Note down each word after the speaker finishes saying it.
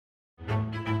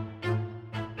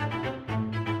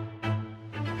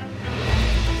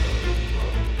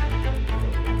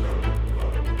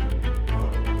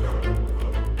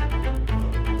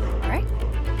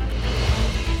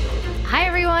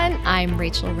I'm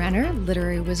Rachel Renner,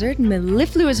 literary wizard,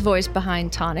 mellifluous voice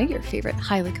behind Tana, your favorite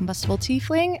highly combustible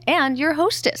tiefling, and your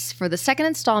hostess for the second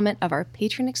installment of our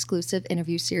patron-exclusive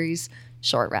interview series,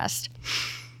 Short Rest.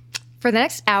 For the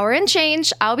next hour and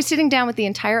change, I'll be sitting down with the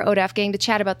entire ODAF gang to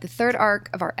chat about the third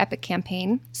arc of our epic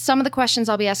campaign. Some of the questions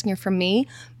I'll be asking are from me.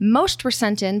 Most were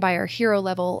sent in by our hero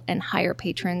level and higher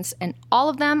patrons, and all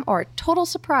of them are a total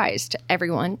surprise to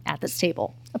everyone at this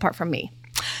table, apart from me.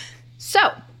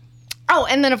 So,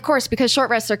 and then of course, because short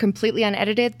rests are completely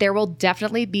unedited, there will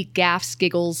definitely be gaffes,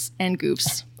 giggles, and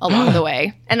goofs along the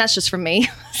way. And that's just from me.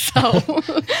 So,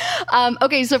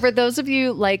 so for those of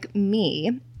you like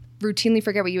me, routinely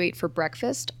forget what you ate for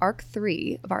breakfast, Arc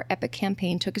 3 of our epic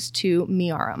campaign took us to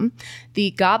Miarum,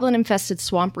 the goblin-infested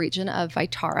swamp region of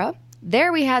Vitara.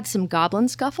 There we had some goblin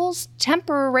scuffles,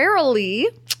 temporarily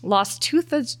lost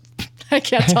two-thirds... I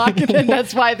can't talk, and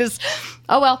that's why this...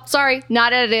 Oh, well, sorry,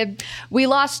 not edited. We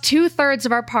lost 2/3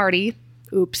 of our party,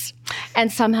 oops,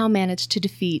 and somehow managed to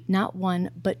defeat not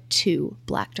one, but 2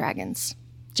 black dragons.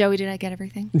 Joey, did I get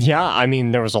everything? Yeah, I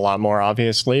mean, there was a lot more,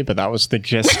 obviously, but that was the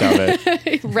gist of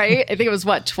it. Right? I think it was,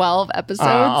 12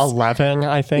 episodes? 11,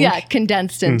 I think. Yeah,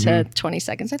 condensed into 20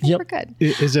 seconds. I think we're good.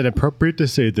 Is it appropriate to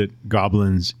say that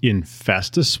goblins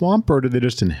infest a swamp, or do they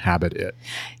just inhabit it?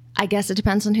 I guess it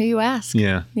depends on who you ask.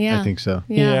 Yeah, I think so.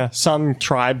 Yeah, some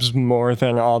tribes more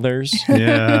than others.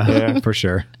 Yeah, for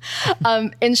sure.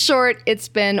 In short, it's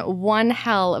been one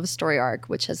hell of a story arc,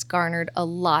 which has garnered a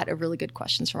lot of really good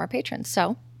questions from our patrons.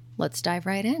 So let's dive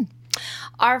right in.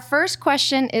 Our first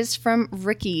question is from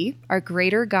Ricky, our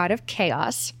greater god of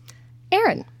chaos.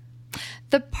 Aaron,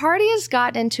 the party has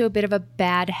gotten into a bit of a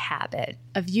bad habit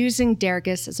of using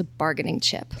Dergus as a bargaining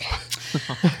chip.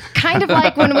 Kind of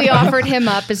like when we offered him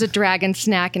up as a dragon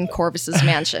snack in Corvus's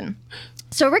mansion.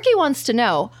 So Ricky wants to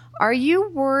know, are you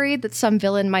worried that some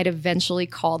villain might eventually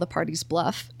call the party's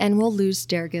bluff and we'll lose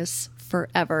Dergus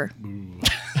forever?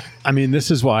 I mean,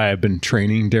 this is why I've been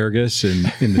training Dergus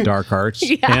in the dark arts,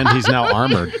 and he's now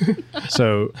armored.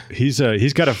 So he's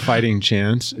got a fighting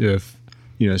chance if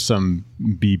some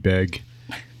B-beg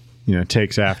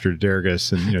takes after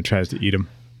Dergus and tries to eat him.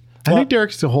 I think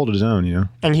Derek's to hold his own,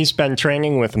 And he's been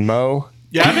training with Mo.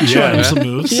 Yeah, I've been showing him some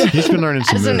moves. He's been learning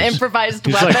some moves. As an improvised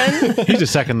weapon? He's a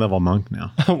second level monk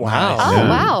now. Wow. Oh,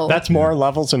 wow. That's more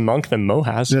levels in monk than Mo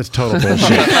has. That's total bullshit.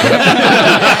 Does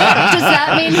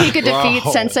that mean he could defeat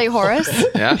Sensei Horace?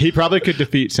 Yeah. He probably could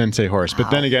defeat Sensei Horace, but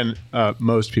then again,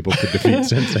 most people could defeat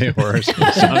Sensei Horace.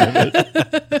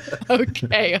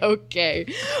 Okay.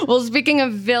 Well, speaking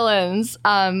of villains,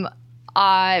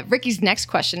 Ricky's next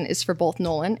question is for both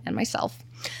Nolan and myself.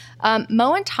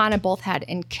 Mo and Tana both had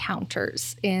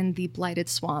encounters in the Blighted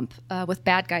Swamp with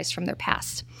bad guys from their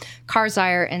past.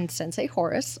 Karzire and Sensei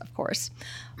Horace, of course.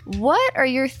 What are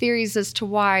your theories as to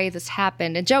why this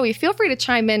happened? And Joey, feel free to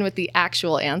chime in with the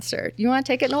actual answer. You want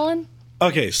to take it, Nolan?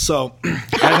 Okay, so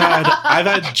I've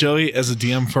had Joey as a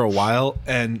DM for a while,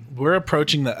 and we're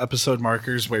approaching the episode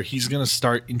markers where he's going to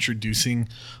start introducing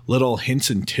little hints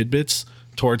and tidbits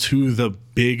towards who the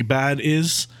big bad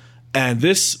is. And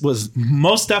this was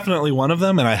most definitely one of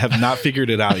them, and I have not figured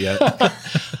it out yet.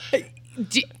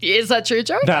 Is that true,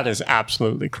 Joey? That is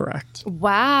absolutely correct.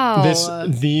 Wow.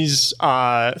 These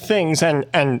things,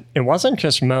 and it wasn't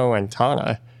just Mo and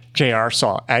Tana. JR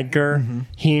saw Edgar. Mm-hmm.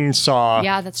 Heen saw...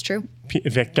 Yeah, that's true.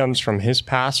 Victims from his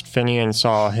past. Finian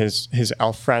saw his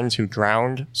elf friends who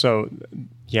drowned. So,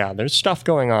 yeah, there's stuff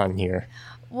going on here.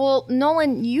 Well,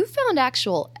 Nolan, you found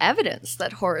actual evidence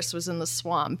that Horace was in the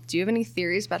swamp. Do you have any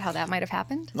theories about how that might have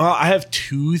happened? Well, I have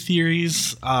 2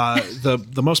 theories.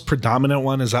 The most predominant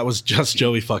one is that was just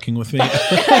Joey fucking with me,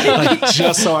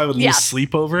 just so I would lose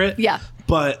sleep over it. Yeah.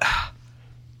 But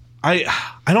I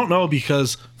don't know,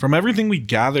 because from everything we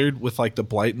gathered with the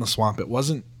blight in the swamp, it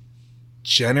wasn't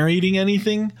generating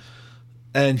anything,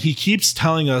 and he keeps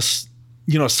telling us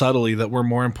subtly that we're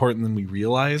more important than we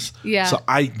realize. Yeah. So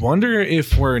I wonder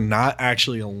if we're not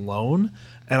actually alone,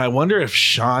 and I wonder if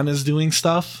Sean is doing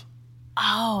stuff.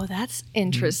 Oh, that's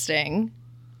interesting.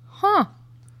 Huh.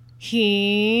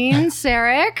 Heen,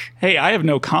 Sarek? Hey, I have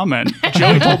no comment.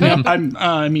 Joey told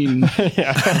me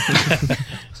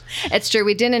It's true.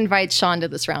 We didn't invite Sean to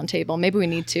this round table. Maybe we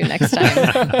need to next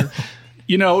time.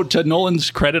 To Nolan's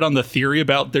credit on the theory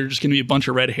about there's just going to be a bunch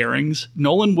of red herrings,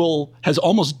 Nolan has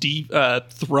almost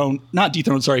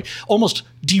almost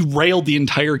derailed the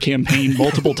entire campaign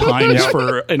multiple times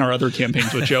in our other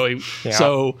campaigns with Joey. Yeah.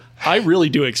 So I really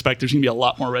do expect there's going to be a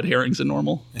lot more red herrings than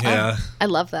normal. Yeah. I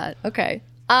love that. Okay.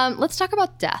 Let's talk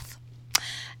about death.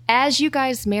 As you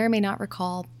guys may or may not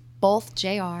recall, both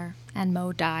JR and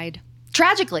Mo died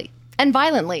tragically and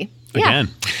violently Again.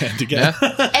 And again.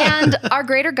 And our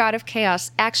greater god of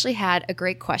chaos actually had a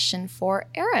great question for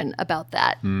Aaron about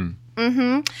that. Many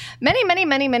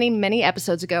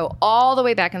episodes ago, all the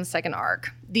way back in the second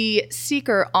arc, the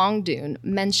seeker Ongdun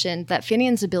mentioned that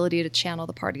Finian's ability to channel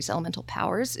the party's elemental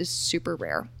powers is super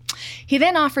rare. He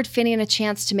then offered Finian a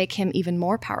chance to make him even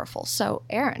more powerful. So,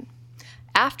 Aaron,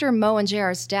 after Mo and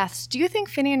JR's deaths, do you think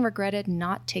Finian regretted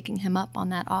not taking him up on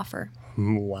that offer?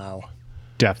 Wow.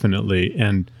 Definitely.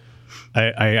 And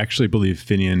I actually believe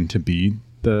Finian to be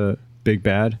the big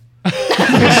bad.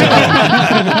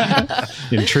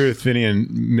 In truth, Finian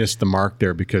missed the mark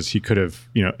there because he could have,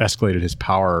 escalated his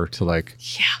power to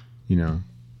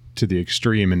to the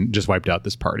extreme and just wiped out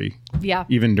this party. Yeah.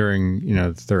 Even during,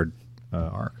 the third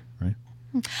arc, right?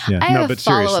 Yeah. I have a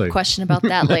follow-up question about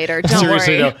that later. Don't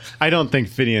seriously, worry. though, I don't think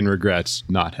Finian regrets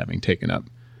not having taken up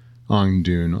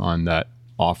Ongdun on that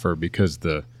offer because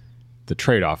the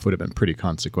trade-off would have been pretty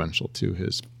consequential to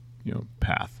his,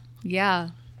 path. Yeah.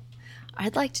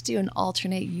 I'd like to do an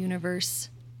alternate universe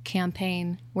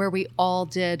campaign where we all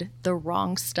did the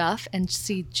wrong stuff and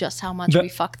see just how much we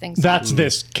fuck things up. That's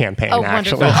this campaign, Oh,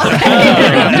 actually.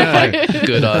 wonderful.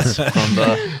 Good us from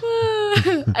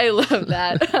the. I love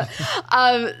that.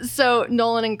 So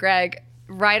Nolan and Greg,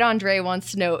 Right Andre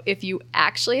wants to know if you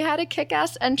actually had a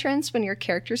kick-ass entrance when your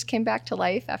characters came back to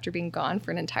life after being gone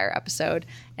for an entire episode.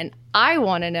 And I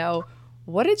want to know,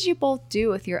 what did you both do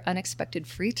with your unexpected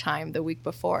free time the week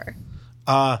before?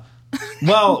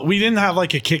 Well, we didn't have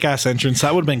like a kick-ass entrance.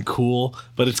 That would have been cool,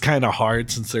 but it's kind of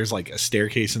hard since there's like a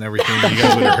staircase and everything. You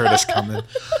guys would have heard us coming.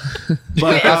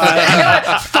 But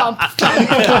Thump, thump, thump,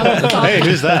 thump. Hey,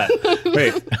 who's that?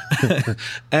 Wait.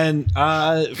 and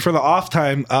for the off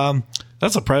time,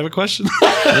 that's a private question.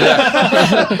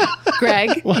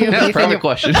 Greg, you have Yeah, anything private you-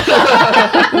 question.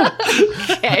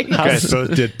 Okay. You guys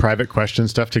both did private question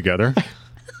stuff together?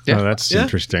 Yeah. Oh, that's Yeah.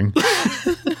 interesting.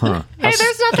 Huh. Hey,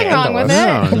 there's nothing wrong with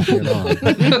it. No.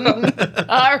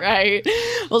 All right.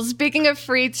 Well, speaking of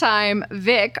free time,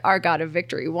 Vic, our god of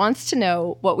victory, wants to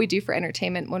know what we do for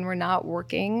entertainment when we're not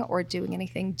working or doing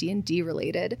anything D&D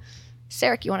related.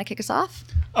 Sarek, you want to kick us off?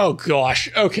 Oh gosh.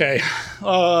 Okay.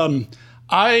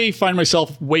 I find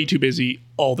myself way too busy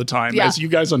all the time. Yeah. As you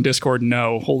guys on Discord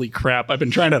know, holy crap. I've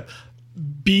been trying to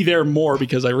be there more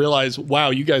because I realize, wow,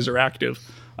 you guys are active.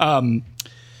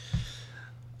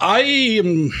 I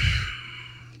am,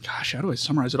 gosh, how do I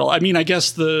summarize it all? I mean, I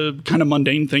guess the kind of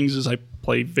mundane things is I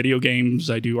play video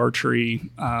games, I do archery,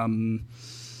 I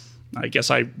guess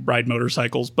I ride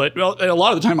motorcycles, but a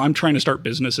lot of the time I'm trying to start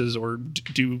businesses or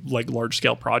do like large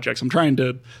scale projects. I'm trying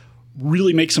to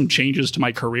really make some changes to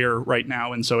my career right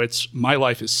now. And so my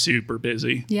life is super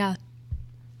busy. Yeah.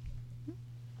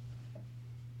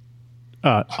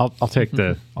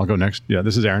 I'll go next. Yeah,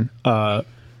 this is Aaron. Yeah,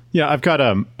 I got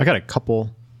a couple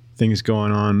things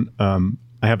going on.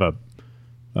 I have a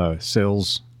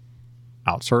sales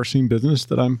outsourcing business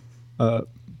that I'm a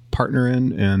partner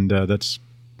in, and that's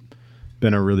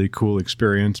been a really cool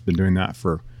experience. Been doing that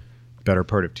for the better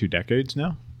part of 2 decades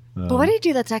now. But what do you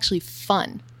do that's actually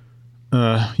fun?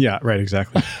 Yeah, right,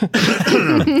 exactly.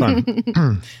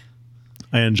 Fun.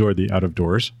 I enjoy the out of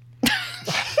doors.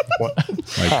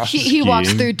 Like He walks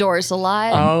skiing. through doors a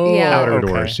lot. Oh, yeah. Outer Okay.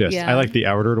 doors, yes. Yeah. I like the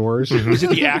outer doors. Is it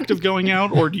the act of going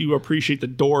out, or do you appreciate the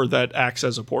door that acts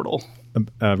as a portal?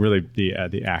 Really,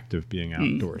 the act of being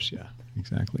outdoors. Yeah,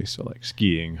 exactly. So like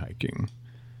skiing, hiking,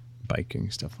 biking,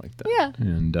 stuff like that. Yeah.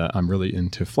 And I'm really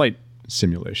into flight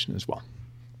simulation as well.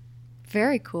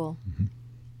 Very cool.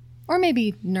 Or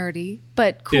maybe nerdy,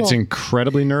 but cool. It's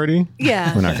incredibly nerdy.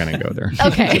 Yeah. We're not going to go there.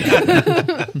 Okay.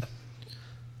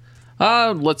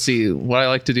 Let's see. What I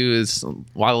like to do is,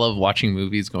 I love watching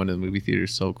movies. Going to the movie theater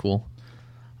is so cool.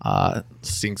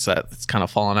 Things that it's kind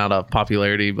of fallen out of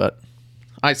popularity, but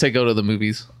I say go to the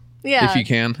movies Yeah. if you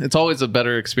can. It's always a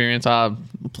better experience.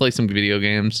 Play some video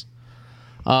games.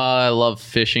 I love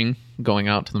fishing, going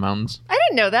out to the mountains. I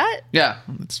didn't know that. Yeah,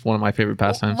 it's one of my favorite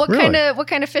pastimes. What Really?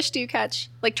 kind of fish do you catch?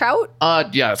 Like trout?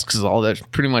 Yeah, it's because all that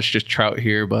pretty much just trout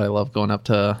here, but I love going up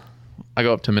to. I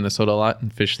go up to Minnesota a lot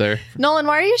and fish there. Nolan,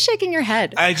 why are you shaking your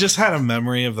head? I just had a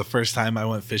memory of the first time I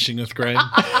went fishing with Greg.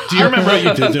 Do you remember what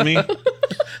you did to me?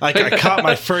 Like, I caught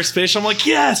my first fish. I'm like,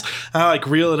 yes. And I like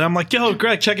reel it. I'm like, yo,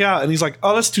 Greg, check it out. And he's like,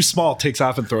 oh, that's too small. Takes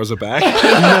off and throws it back.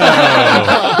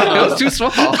 It was too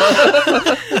small.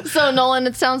 So, Nolan,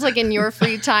 it sounds like in your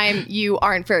free time, you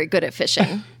aren't very good at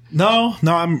fishing. No,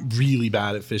 I'm really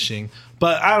bad at fishing.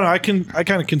 But I don't know. I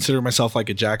kind of consider myself like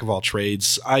a jack of all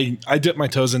trades. I dip my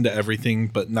toes into everything,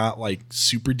 but not like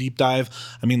super deep dive.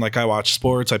 I mean, like I watch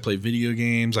sports, I play video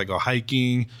games, I go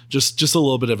hiking, just a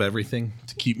little bit of everything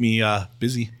to keep me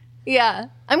busy. Yeah,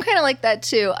 I'm kind of like that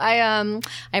too. I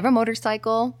have a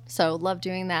motorcycle, so love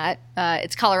doing that.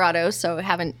 It's Colorado, so I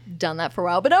haven't done that for a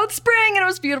while. But now it's spring and it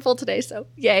was beautiful today, so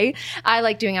yay! I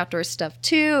like doing outdoor stuff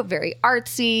too. Very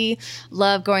artsy.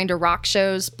 Love going to rock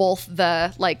shows, both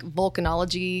the like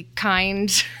volcanology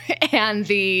kind and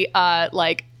the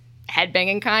like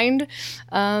headbanging kind.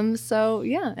 So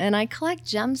yeah, and I collect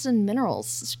gems and minerals.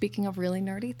 Speaking of really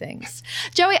nerdy things,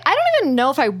 Joey, I don't even know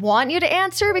if I want you to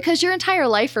answer because your entire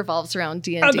life revolves around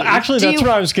D&D. Actually, that's what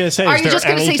I was going to say. Are Is you there just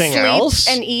going to say anything sleep else?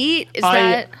 and eat? Is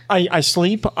I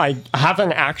sleep. I have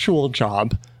an actual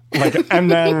job. And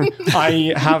then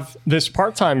I have this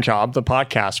part-time job, the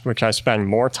podcast, which I spend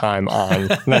more time on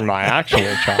than my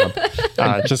actual job.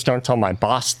 Just don't tell my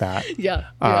boss that.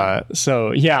 Yeah.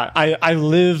 So yeah, I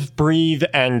live, breathe,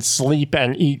 and sleep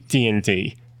and eat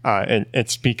D&D.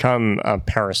 It's become a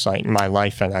parasite in my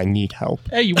life, and I need help.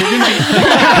 Hey, we're gonna be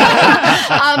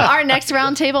Our next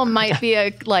round table might be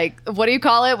a like, what do you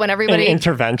call it when everybody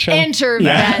Intervention.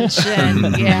 Yeah,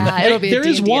 it'll be. there a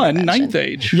is D&D one intervention. ninth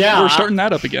age. Yeah. We're starting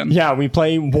that up again. Yeah, we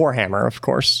play Warhammer, of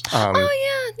course.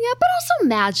 Oh yeah, but also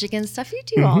magic and stuff. You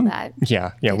do all that.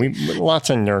 Yeah, we lots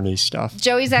of nerdy stuff.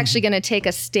 Joey's actually going to take a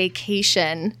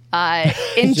staycation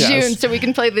in Yes. June so we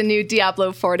can play the new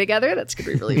Diablo 4 together. That's going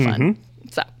to be really fun.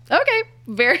 So, okay,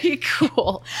 very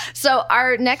cool. So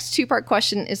our next two-part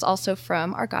question is also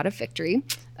from our God of Victory.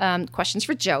 Questions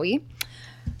for Joey.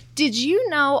 Did you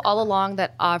know all along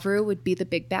that Avru would be the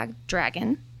big bad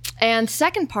dragon? And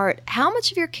second part, how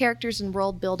much of your characters and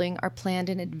world building are planned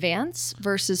in advance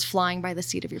versus flying by the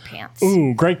seat of your pants?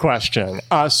 Ooh, great question.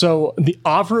 So the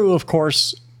Avru, of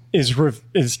course, is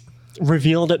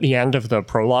revealed at the end of the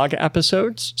prologue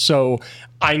episodes. So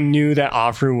I knew that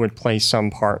Avru would play some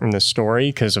part in the story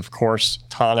because, of course,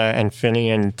 Tana and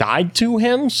Finian died to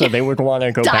him, so they would want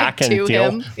to go back and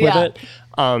deal with it.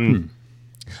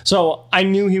 So I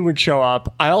knew he would show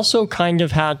up. I also kind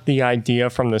of had the idea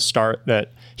from the start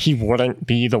that he wouldn't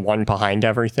be the one behind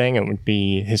everything. It would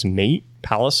be his mate,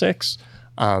 Palisix.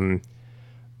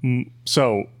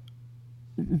 So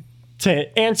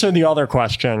to answer the other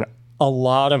question, a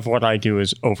lot of what I do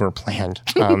is overplanned.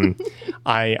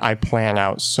 I plan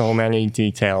out so many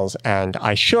details, and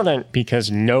I shouldn't because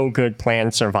no good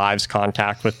plan survives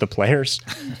contact with the players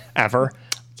ever.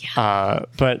 I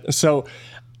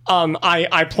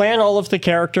plan all of the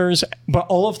characters, but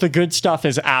all of the good stuff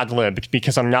is ad-libbed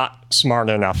because I'm not smart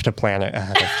enough to plan it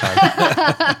ahead of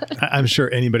time. I'm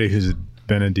sure anybody who's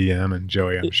been a DM, and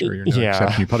Joey, I'm sure you're no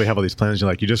exception. You probably have all these plans. You're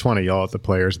like, you just want to yell at the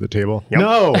players at the table. Yep.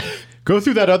 No, go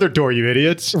through that other door, you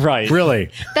idiots. Right.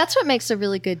 Really. That's what makes a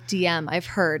really good DM, I've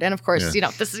heard. And of course,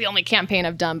 this is the only campaign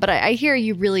I've done, but I hear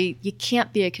you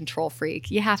can't be a control freak.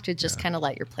 You have to just kind of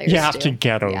let your players You have to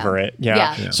get over it.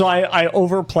 Yeah. So I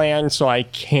overplan so I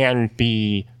can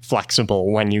be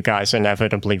flexible when you guys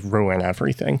inevitably ruin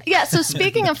everything. Yeah, so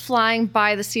speaking of flying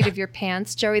by the seat of your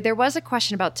pants, Joey, there was a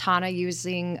question about Tana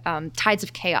using Tides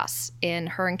of Chaos in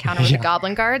her encounter with the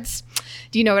Goblin Guards.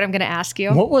 Do you know what I'm going to ask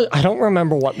you? I don't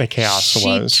remember what the chaos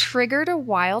was. She triggered a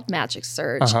wild magic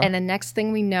surge, and the next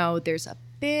thing we know, there's a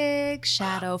big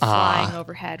shadow flying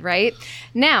overhead, right?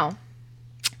 Now,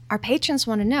 our patrons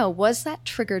want to know, was that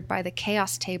triggered by the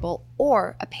chaos table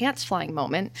or a pants flying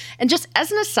moment? And just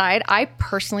as an aside, I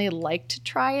personally like to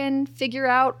try and figure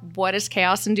out what is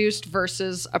chaos induced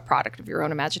versus a product of your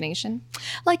own imagination.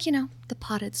 Like, the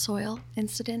potted soil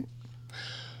incident.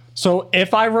 So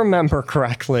if I remember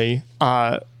correctly,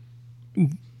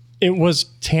 it was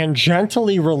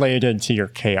tangentially related to your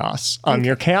chaos.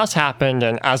 Your chaos happened,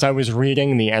 and as I was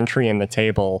reading the entry in the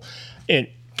table,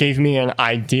 it gave me an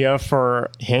idea for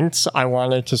hints I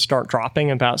wanted to start dropping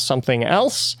about something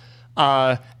else.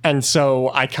 And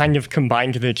so I kind of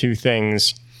combined the two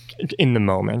things in the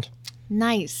moment.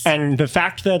 Nice. And the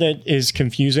fact that it is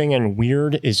confusing and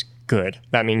weird is good.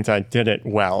 That means I did it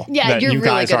well. Yeah, that you're you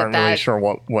really guys good at aren't really that.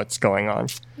 sure what's going on.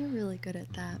 You're really good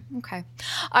at that. Okay.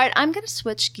 All right, I'm going to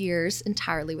switch gears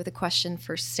entirely with a question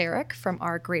for Sarek from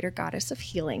our Greater Goddess of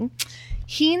Healing.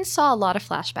 Heen saw a lot of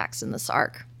flashbacks in this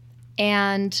arc,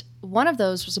 and one of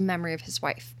those was a memory of his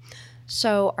wife.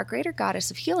 So our Greater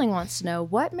Goddess of Healing wants to know,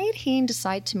 what made Heen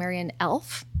decide to marry an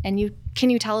elf? And can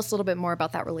you tell us a little bit more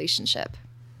about that relationship?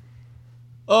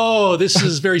 Oh, this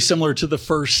is very similar to the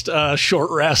first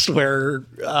short rest where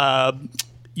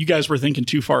you guys were thinking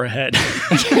too far ahead.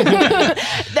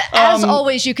 As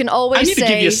always, you can always I need say... to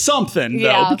give you something, though,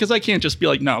 Yeah. because I can't just be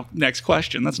like, no, next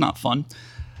question. That's not fun.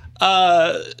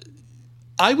 I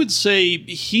would say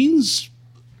Heen's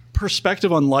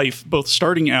perspective on life, both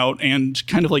starting out and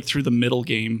kind of like through the middle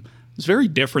game, is very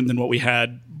different than what we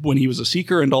had when he was a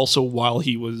Seeker and also while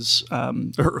he was,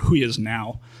 or who he is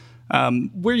now.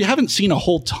 where you haven't seen a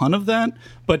whole ton of that.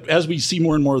 But as we see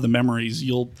more and more of the memories,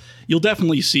 you'll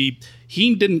definitely see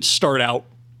he didn't start out.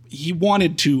 He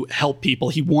wanted to help people.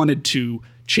 He wanted to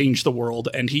change the world,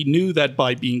 and he knew that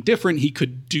by being different, he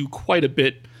could do quite a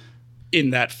bit in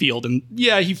that field. And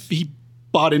yeah, he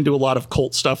bought into a lot of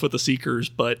cult stuff with the Seekers,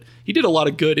 but he did a lot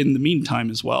of good in the meantime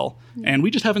as well. And we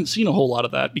just haven't seen a whole lot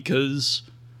of that because,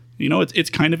 it's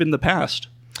kind of in the past.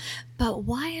 But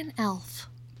why an elf?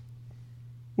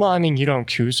 Well, I mean, you don't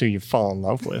choose who you fall in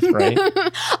love with, right?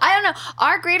 I don't know.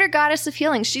 Our greater goddess of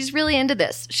healing, she's really into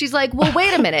this. She's like, well,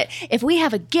 wait a minute. If we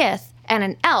have a Gith and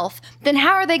an elf, then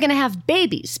how are they going to have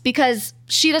babies? Because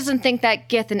she doesn't think that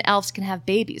Gith and elves can have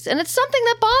babies. And it's something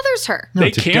that bothers her. No, They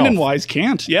it's a canon-wise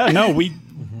can't. Yeah, no,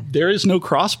 there is no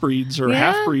crossbreeds or Yeah.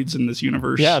 half-breeds in this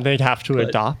universe. Yeah, they'd have to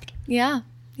adopt. Yeah.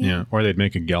 Yeah, or they'd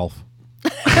make a Gelf.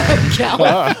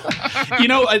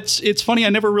 It's funny. I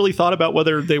never really thought about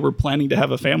whether they were planning to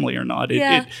have a family or not.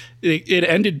 Yeah. It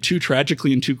ended too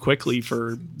tragically and too quickly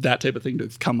for that type of thing to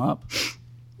come up.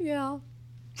 Yeah.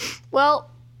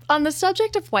 Well, on the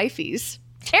subject of wifeys,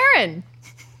 Aaron,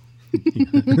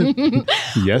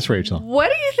 Yes, Rachel.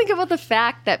 what do you think about the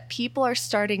fact that people are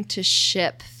starting to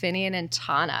ship Finian and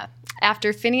Tana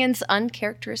after Finian's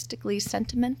uncharacteristically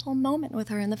sentimental moment with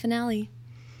her in the finale?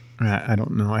 I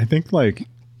don't know. I think Finian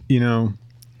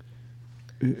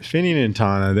and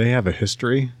Tana, they have a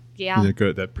history. Yeah.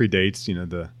 That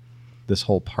predates this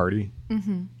whole party.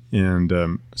 Mm-hmm.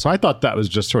 And so I thought that was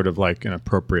just sort of like an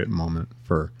appropriate moment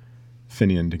for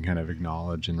Finian to kind of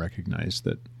acknowledge and recognize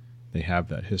that they have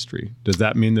that history. Does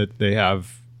that mean that they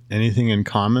have anything in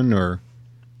common or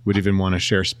would even want to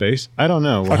share space? I don't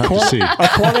know. We'll have to see.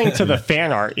 According to the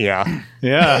fan art, yeah.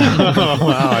 Yeah. Oh,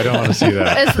 wow. I don't want to see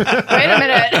that. Wait a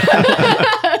minute.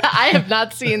 I have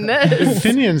not seen this.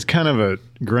 Finian's kind of a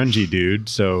grungy dude.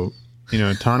 So,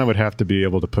 Tana would have to be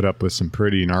able to put up with some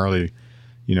pretty gnarly,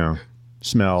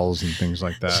 smells and things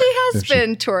like that. She has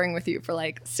been touring with you for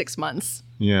like 6 months.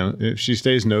 If she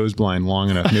stays nose blind long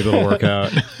enough, maybe it'll work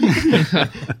out.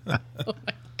 Oh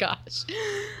my gosh.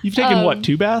 You've taken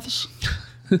 2 baths?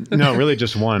 No, really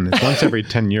just one. It's once every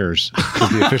 10 years is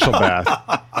the official bath.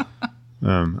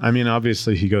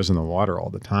 Obviously he goes in the water all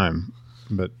the time,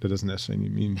 but that doesn't necessarily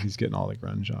mean he's getting all the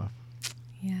grunge off.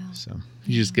 Yeah. So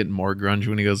He's just getting more grunge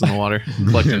when he goes in the water,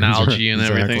 collecting algae and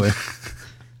everything.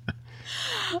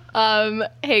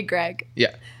 Hey, Greg.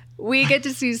 Yeah. We get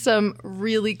to see some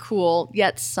really cool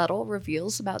yet subtle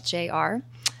reveals about JR.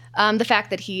 The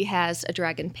fact that he has a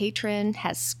dragon patron,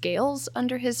 has scales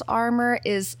under his armor,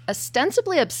 is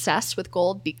ostensibly obsessed with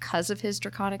gold because of his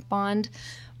draconic bond.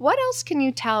 What else can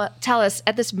you tell us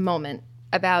at this moment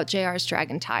about JR's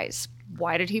dragon ties?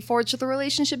 Why did he forge the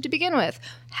relationship to begin with?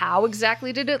 How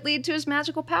exactly did it lead to his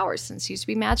magical powers, since he used to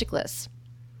be magicless?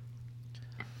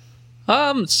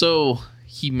 So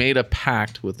he made a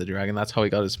pact with the dragon. That's how he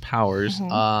got his powers.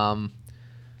 Mm-hmm.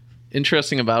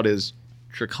 Interesting about his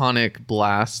draconic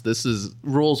blast. This is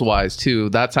rules wise too.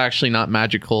 That's actually not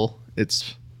magical.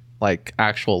 It's like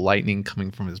actual lightning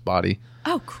coming from his body.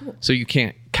 Oh, cool. So you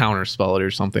can't counterspell it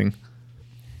or something.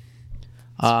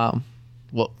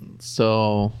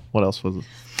 So what else was it?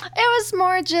 It was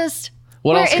more just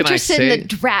What we're else can I interested say? in the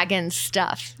dragon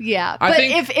stuff. Yeah. I But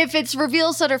think- if it's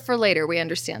reveals that are for later, we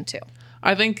understand too.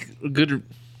 I think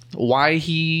why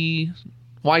he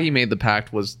made the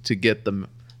pact was to get the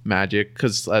magic,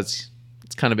 because as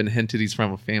it's kind of been hinted, he's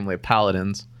from a family of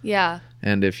paladins, Yeah.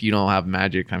 and if you don't have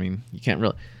magic, you can't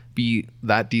really be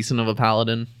that decent of a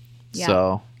paladin. Yeah.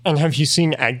 So And have you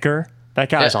seen Edgar? That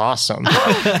guy's Yeah. awesome. Do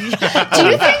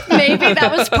you think maybe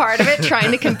that was part of it,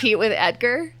 trying to compete with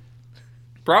Edgar?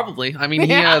 probably, he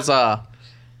Yeah. has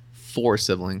 4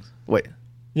 siblings. Wait,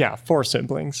 Yeah, 4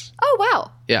 siblings. Oh,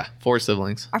 wow. yeah, 4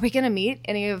 siblings. Are we going to meet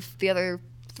any of the other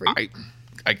 3?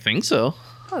 I think so.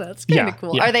 Oh, that's kind of Yeah,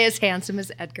 cool. yeah. Are they as handsome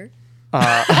as Edgar?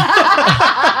 I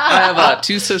have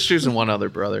 2 sisters and 1 other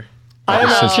brother.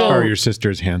 Are your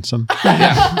sisters handsome? Do they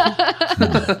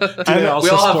also We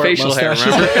all have sport facial hair,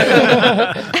 mustaches?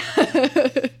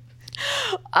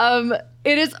 remember?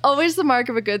 It is always the mark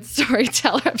of a good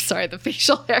storyteller. I'm sorry, the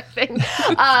facial hair thing.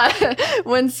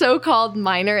 When so-called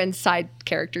minor and side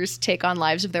characters take on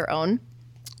lives of their own.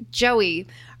 Joey,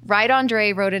 Right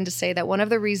Andre wrote in to say that one of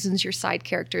the reasons your side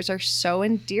characters are so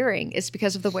endearing is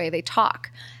because of the way they talk.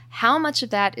 How much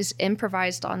of that is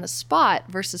improvised on the spot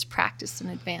versus practiced in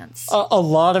advance? A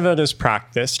lot of it is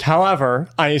practiced. However,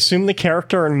 I assume the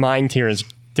character in mind here is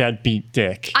Deadbeat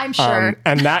Dick. I'm sure.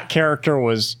 And that character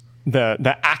was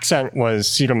the accent was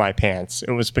seat of my pants.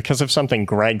 It was because of something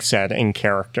Greg said in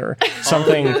character.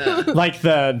 Something like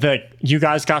the you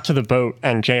guys got to the boat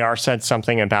and JR said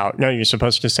something about, no, you're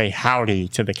supposed to say howdy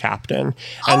to the captain.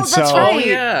 And that's right.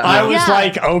 I was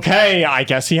like, okay, I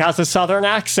guess he has a southern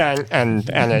accent, and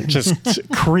it just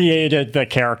created the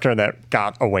character that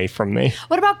got away from me.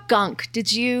 What about Gunk?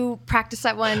 Did you practice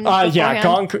that one? Yeah,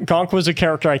 Gonk was a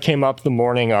character I came up the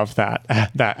morning of that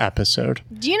episode.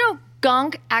 Do you know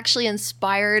Gunk actually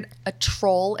inspired a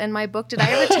troll in my book? Did I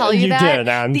ever tell you You that? did.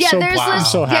 I'm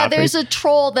so happy. There's a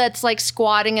troll that's like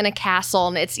squatting in a castle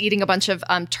and it's eating a bunch of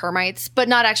termites, but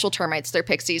not actual termites. They're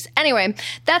pixies. Anyway,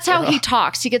 that's how he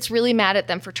talks. He gets really mad at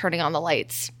them for turning on the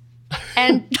lights.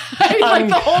 And like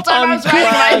the whole time I was writing,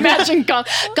 I imagined Gunk.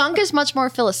 Gunk is much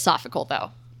more philosophical, though.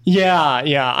 Yeah.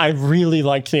 I really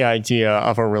liked the idea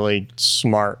of a really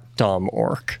smart, dumb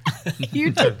orc. You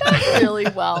did that really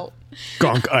well.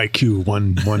 Gonk IQ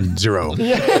 110.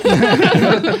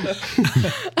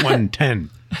 110.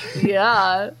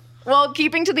 Yeah. Well,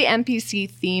 keeping to the NPC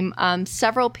theme,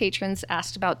 several patrons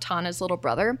asked about Tana's little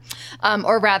brother,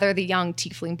 or rather the young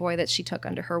tiefling boy that she took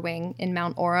under her wing in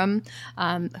Mount Orem.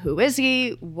 Who is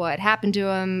he? What happened to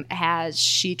him? Has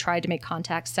she tried to make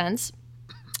contact since?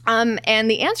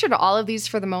 And the answer to all of these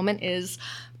for the moment is,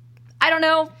 I don't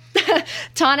know.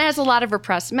 Tana has a lot of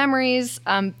repressed memories,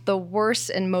 the worst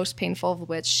and most painful of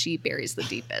which she buries the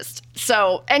deepest.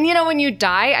 So, and when you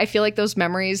die, I feel like those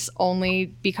memories only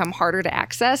become harder to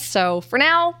access. So for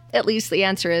now, at least the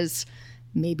answer is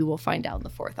maybe we'll find out in the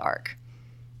 4th arc.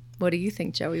 What do you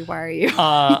think, Joey? Why are you?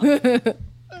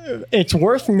 It's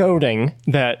worth noting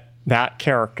that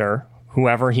character,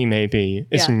 whoever he may be,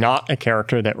 is not a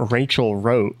character that Rachel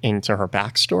wrote into her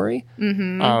backstory.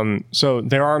 Mm-hmm. So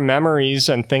there are memories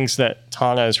and things that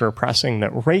Tana is repressing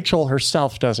that Rachel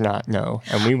herself does not know,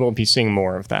 and we will be seeing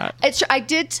more of that. I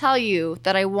did tell you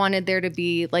that I wanted there to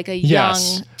be like a young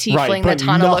tiefling right, that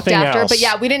Tana looked after, else. but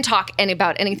yeah, we didn't talk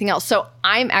about anything else. So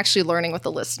I'm actually learning with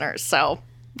the listeners. So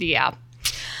yeah,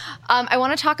 I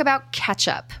want to talk about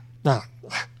ketchup.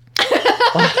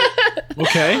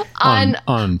 Okay.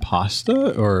 On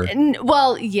pasta or?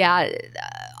 Well, yeah.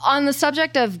 On the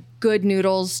subject of good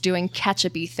noodles doing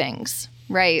ketchup-y things,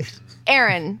 right?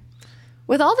 Aaron,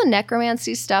 with all the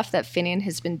necromancy stuff that Finian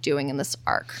has been doing in this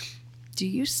arc, do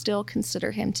you still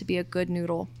consider him to be a good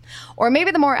noodle? Or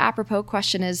maybe the more apropos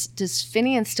question is, does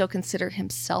Finian still consider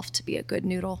himself to be a good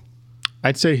noodle?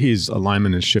 I'd say his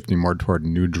alignment is shifting more toward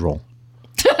neutral.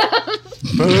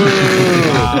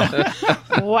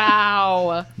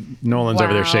 Wow. Nolan's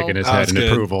over there shaking his head in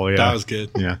approval. Yeah, that was good.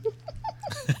 Yeah.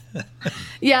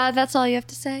 Yeah, that's all you have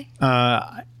to say.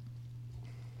 I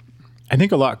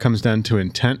think a lot comes down to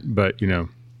intent, but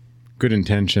good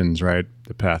intentions, right?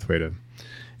 The pathway to.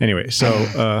 Anyway,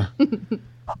 so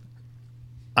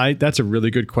that's a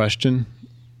really good question.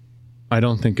 I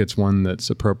don't think it's one that's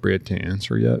appropriate to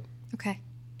answer yet. Okay.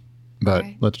 But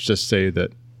let's just say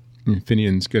that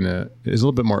Finian's is a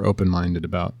little bit more open-minded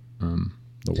about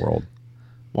the world.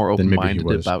 More open-minded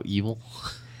about evil.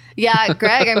 Yeah,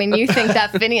 Greg, I mean, you think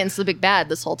that Finian's the big bad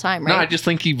this whole time, right? No, I just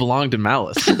think he belonged to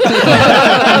Malice.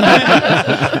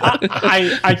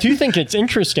 I do think it's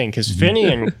interesting because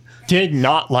Finian did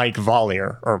not like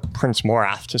Valier or Prince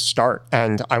Morath to start,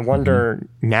 and I wonder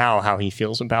now how he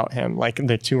feels about him. Like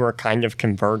the two are kind of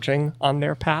converging on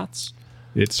their paths.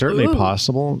 It's certainly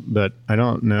possible, but I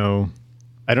don't know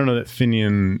that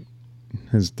Finian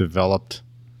has developed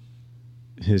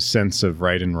his sense of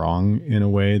right and wrong in a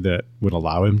way that would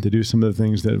allow him to do some of the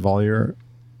things that Valier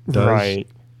does. Right.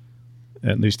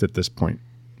 At least at this point.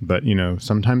 But,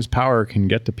 sometimes power can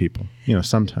get to people.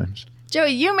 Sometimes.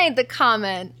 Joey, you made the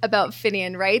comment about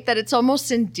Finian, right? That it's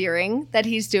almost endearing that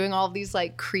he's doing all these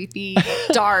like creepy,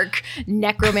 dark,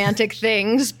 necromantic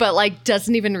things, but like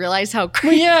doesn't even realize how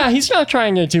creepy. Well, yeah, he's not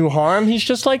trying to do harm. He's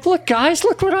just like, look, guys,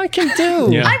 look what I can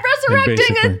do. Yeah. I'm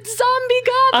resurrecting a zombie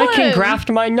goblin. I can graft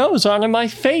my nose onto my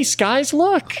face, guys.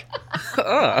 Look. It's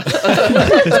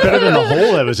better than the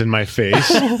hole that was in my face.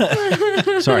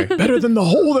 Sorry. Better than the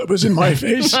hole that was in my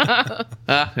face.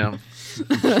 Yeah.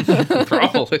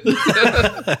 Probably.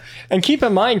 And keep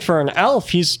in mind, for an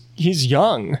elf, he's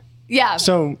young. Yeah.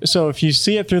 So if you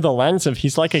see it through the lens of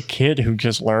he's like a kid who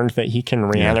just learned that he can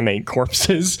reanimate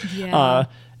corpses,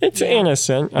 it's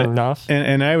innocent enough.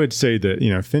 And I would say that,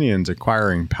 Finian's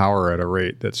acquiring power at a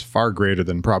rate that's far greater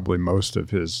than probably most of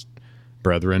his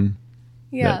brethren.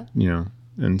 Yeah. That,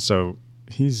 and so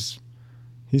he's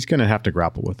going to have to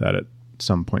grapple with that at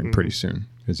some point pretty soon,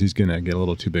 because he's going to get a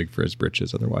little too big for his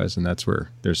britches otherwise. And that's where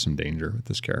there's some danger with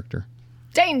this character.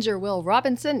 Danger, Will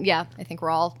Robinson. Yeah, I think we're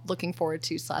all looking forward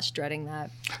to / dreading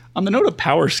that. On the note of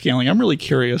power scaling, I'm really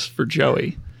curious for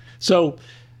Joey. So,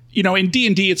 in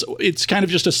D&D, it's kind of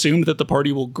just assumed that the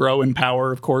party will grow in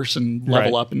power, of course, and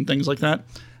level up and things like that.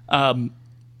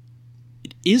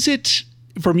 Is it,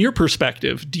 from your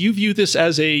perspective, do you view this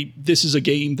as this is a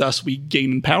game, thus we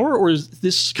gain in power, or is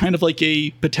this kind of like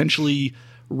a potentially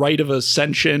rite of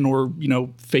ascension or,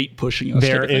 fate pushing us?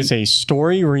 There is a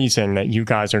story reason that you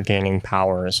guys are gaining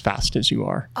power as fast as you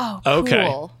are. Oh, cool.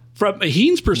 Okay. From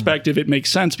Heen's perspective, it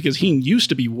makes sense because Heen used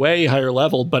to be way higher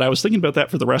level, but I was thinking about that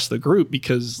for the rest of the group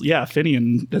because,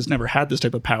 Finian has never had this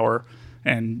type of power,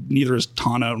 and neither has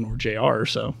Tana nor JR,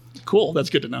 so cool.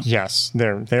 That's good to know. Yes,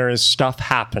 there is stuff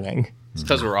happening. It's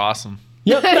because we're awesome.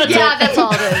 Yep, That's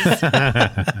all it is.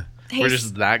 Hey, We're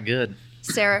just that good.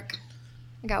 Sarek,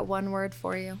 I got one word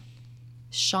for you.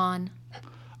 Sean.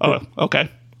 Oh, okay.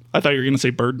 I thought you were going to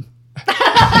say bird.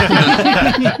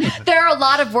 There are a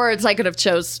lot of words I could have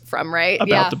chose from, right?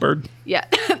 About the bird. Yeah.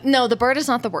 No, the bird is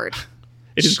not the word.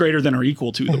 It is greater than or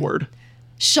equal to the word.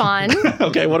 Sean.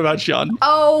 Okay, what about Sean?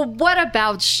 Oh, what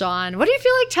about Sean? What do you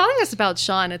feel like telling us about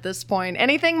Sean at this point?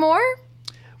 Anything more?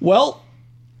 Well,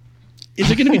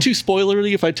 is it going to be too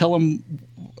spoilery if I tell him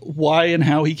why and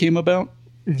how he came about?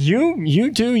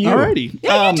 You do you. Alrighty.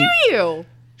 Yeah, you do you.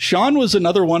 Sean was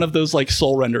another one of those like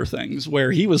soul render things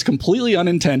where he was completely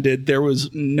unintended. There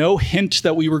was no hint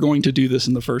that we were going to do this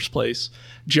in the first place.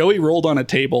 Joey rolled on a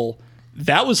table.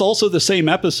 That was also the same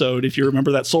episode. If you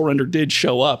remember, that soul render did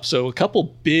show up. So a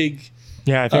couple big.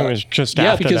 Yeah, I think it was just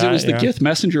after because that, it was the Gith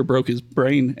messenger broke his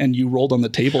brain and you rolled on the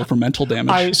table for mental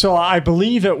damage. So I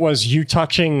believe it was you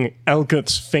touching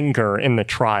Elguth's finger in the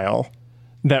trial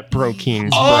that broke Heen's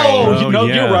brain. Oh,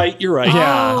 yeah. You're right.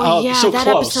 Yeah. So that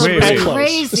close. episode Wait, was wait.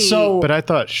 crazy. So But I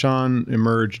thought Sean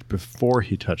emerged before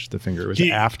he touched the finger. It was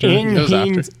after. in was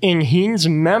after. Heen's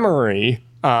memory,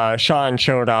 Sean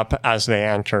showed up as they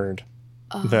entered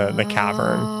the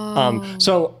cavern.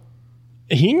 So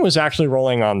Heen was actually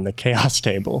rolling on the chaos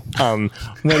table when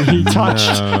he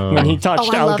touched I love that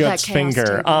Elguth's chaos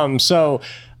finger. table.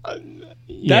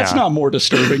 That's not more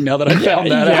disturbing now that I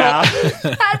found that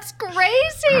out. That's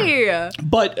crazy.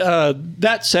 But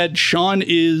that said, Sean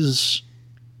is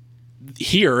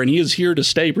here, and he is here to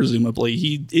stay, presumably.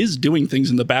 He is doing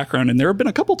things in the background, and there have been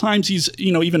a couple times he's,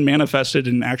 even manifested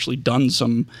and actually done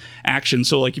some action.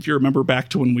 So, like, if you remember back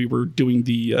to when we were doing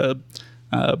the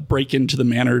break into the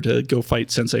manor to go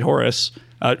fight Sensei Horus,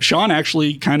 Sean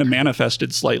actually kind of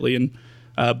manifested slightly, and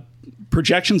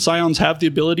projection scions have the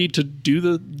ability to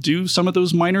do some of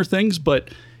those minor things, but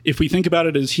if we think about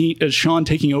it as Sean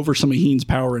taking over some of Heen's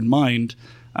power and mind,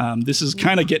 this is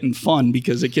kind of getting fun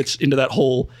because it gets into that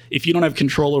whole, if you don't have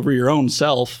control over your own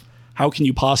self, how can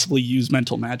you possibly use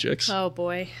mental magics? Oh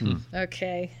boy.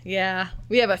 Okay. Yeah.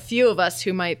 We have a few of us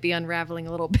who might be unraveling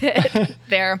a little bit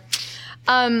there.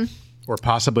 Or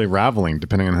possibly raveling,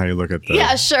 depending on how you look at the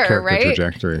character right?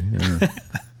 trajectory.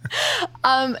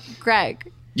 Yeah.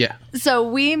 Greg. Yeah. So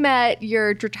we met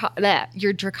your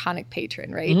draconic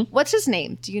patron, right? Mm-hmm. What's his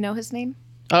name? Do you know his name?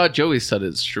 Joey said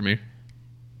it's Strimir.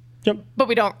 Yep. But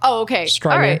we don't. Oh, okay.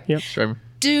 Strider. All right. Yep. Strimir.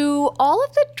 Do all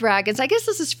of the dragons, I guess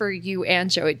this is for you and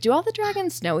Joey, do all the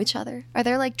dragons know each other? Are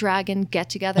there like dragon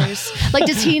get-togethers? Like,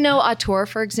 does he know Atur,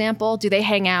 for example? Do they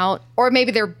hang out? Or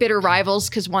maybe they're bitter rivals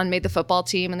because one made the football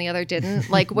team and the other didn't?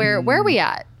 Like, where are we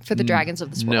at for the dragons of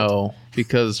this world? No,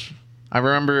 because I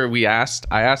remember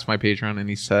I asked my patron and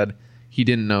he said he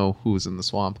didn't know who was in the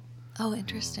swamp. Oh,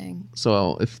 interesting.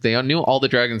 So if they knew all the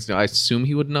dragons, I assume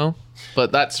he would know.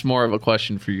 But that's more of a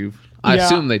question for you. I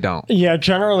assume they don't. Yeah,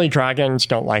 generally dragons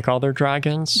don't like other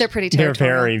dragons. They're pretty territorial.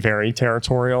 They're very, very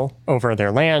territorial over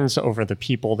their lands, over the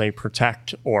people they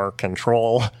protect or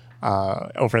control,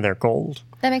 over their gold.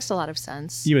 That makes a lot of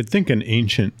sense. You would think an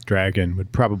ancient dragon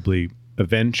would probably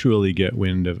eventually get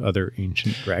wind of other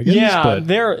ancient dragons. Yeah,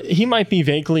 but he might be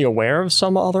vaguely aware of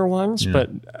some other ones, but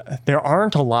there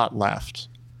aren't a lot left.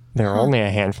 There are only a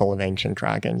handful of ancient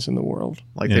dragons in the world.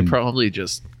 Like they probably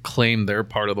just claim their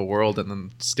part of the world and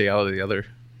then stay out of the other.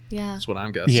 Yeah. That's what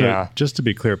I'm guessing. Yeah. So just to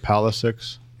be clear,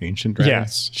 Palisix, ancient dragon?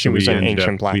 Yes, she was an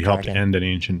ancient black We helped dragon. end an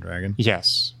ancient dragon?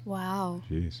 Yes. Wow.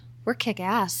 Jeez. We're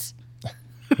kick-ass.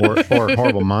 Or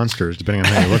horrible monsters, depending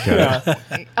on how you look at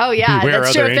it. Oh, yeah. Beware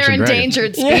That's true. other If they're ancient dragons.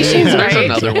 endangered species, There's right?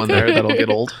 another one there that'll get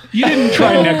old. You didn't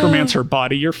try and necromance her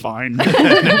body. You're fine.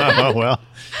 Oh, well.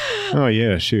 Oh,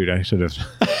 yeah, shoot. I should have.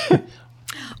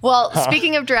 Well,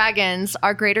 speaking of dragons,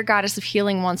 our greater goddess of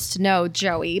healing wants to know,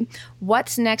 Joey,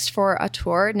 what's next for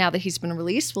Atur now that he's been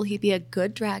released? Will he be a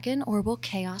good dragon or will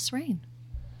chaos reign?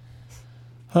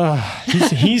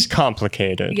 He's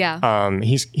complicated. Yeah.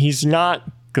 He's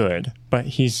not good, but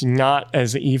he's not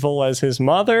as evil as his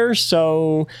mother,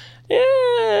 so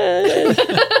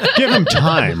Give him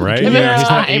time, right? Give him He's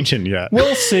not time. ancient yet.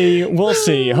 We'll see. We'll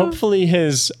see. Hopefully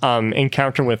his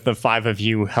encounter with the 5 of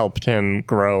you helped him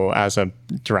grow as a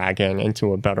dragon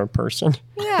into a better person.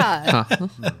 Yeah.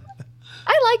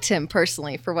 I liked him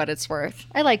personally, for what it's worth.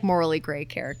 I like morally gray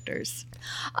characters.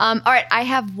 All right, I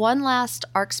have one last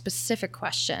arc-specific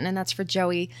question, and that's for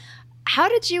Joey. How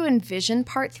did you envision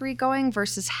part 3 going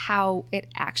versus how it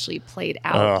actually played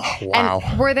out? Oh, wow.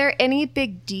 And were there any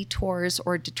big detours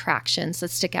or detractions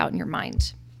that stick out in your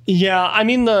mind? Yeah, I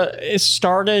mean, it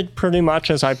started pretty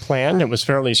much as I planned. It was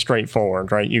fairly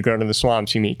straightforward, right? You go to the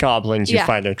swamps, you meet goblins, you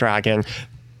fight a dragon.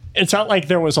 It's not like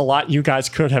there was a lot you guys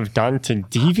could have done to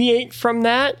deviate from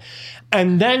that.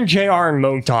 And then JR and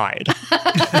Mo died.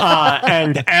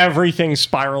 And everything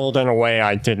spiraled in a way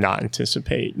I did not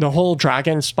anticipate. The whole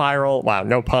dragon spiral, wow,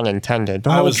 no pun intended.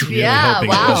 I was really hoping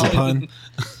it was a pun.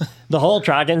 The whole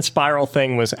dragon spiral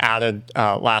thing was added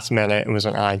last minute. It was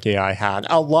an idea I had.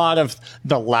 A lot of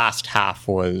the last half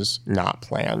was not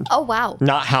planned. Oh, wow.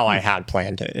 Not how I had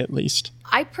planned it, at least.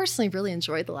 I personally really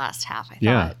enjoyed the last half. I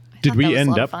Yeah. thought Did that we was a end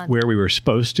lot of up fun. where we were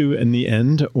supposed to in the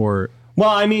end, or? Well,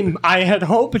 I mean, I had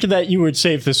hoped that you would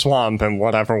save the swamp in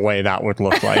whatever way that would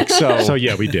look like. So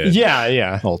yeah, we did.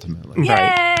 Yeah. Ultimately.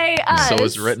 Yay, us. So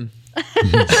it's written.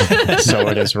 So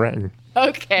it is written.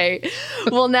 Okay.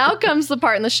 Well, now comes the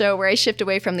part in the show where I shift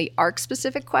away from the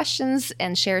arc-specific questions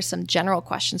and share some general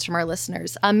questions from our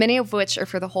listeners, many of which are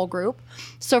for the whole group.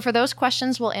 So for those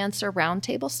questions, we'll answer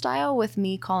roundtable style with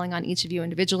me calling on each of you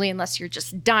individually, unless you're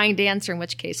just dying to answer, in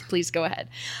which case, please go ahead.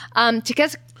 To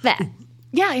get that.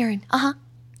 Yeah, Aaron. Uh-huh.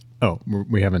 Oh,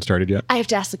 we haven't started yet? I have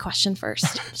to ask the question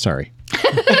first. Sorry.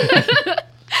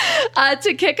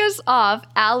 To kick us off,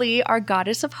 Ali, our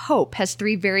goddess of hope, has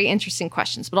 3 very interesting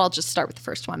questions, but I'll just start with the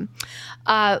first one.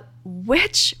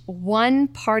 Which one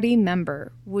party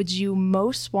member would you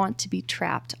most want to be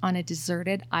trapped on a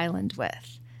deserted island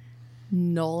with?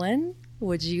 Nolan,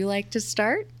 would you like to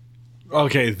start?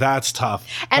 Okay, that's tough.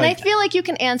 And I feel like you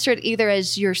can answer it either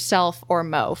as yourself or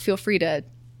Mo. Feel free to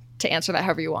answer that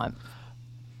however you want.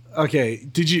 Okay,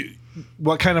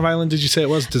 what kind of island did you say it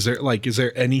was? Is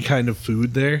there any kind of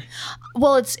food there?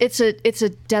 Well, it's a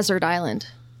desert island.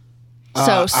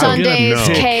 So sundaes,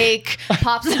 no. cake,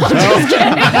 pops. No, I'm just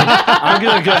kidding. I'm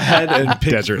gonna go ahead and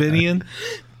pick Desert Vinian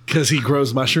because he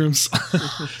grows mushrooms.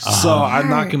 So I'm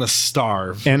not gonna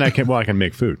starve. And I can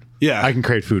make food. Yeah. I can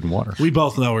create food and water. We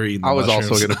both know we're eating. I was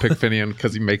mushrooms. also going to pick Finian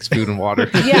because he makes food and water.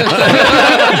 Yeah.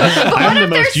 But what I'm the if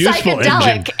they're most useful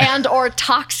psychedelic engine. and or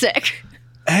toxic?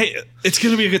 Hey, it's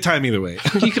gonna be a good time either way.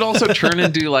 He could also turn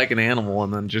into like an animal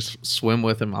and then just swim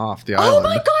with him off the Oh island.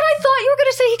 my god, I thought you were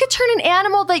gonna say he could turn an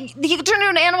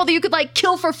animal that you could like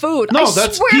kill for food. No, I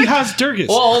that's swear he to has Durgus.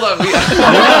 Well, hold on.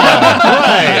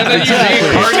 Right. And then you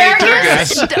reincarnate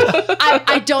Durgus.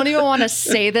 I don't even want to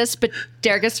say this, but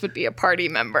Dergus would be a party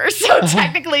member. So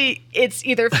technically, it's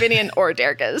either Finian or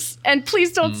Dergus. And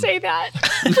please don't say that.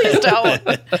 Please don't.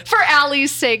 For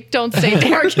Ali's sake, don't say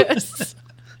Dergus.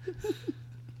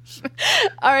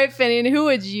 All right, Finian, who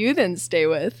would you then stay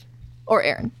with? Or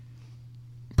Aaron?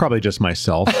 Probably just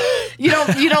myself. You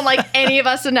don't like any of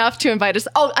us enough to invite us.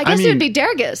 Oh, I guess it would be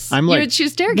Dergus. You would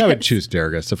choose Dergus. I would choose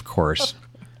Dergus, of course.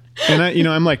 And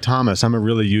I'm like Thomas. I'm a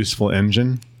really useful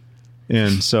engine.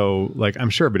 And so, like,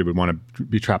 I'm sure everybody would want to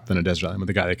be trapped in a desert island with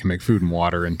a guy that can make food and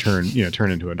water and turn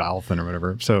into a dolphin or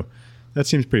whatever. So that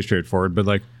seems pretty straightforward. But,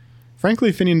 like,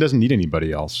 frankly, Finian doesn't need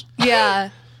anybody else. Yeah.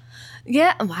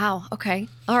 Yeah. Wow. Okay.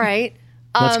 All right.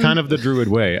 That's kind of the druid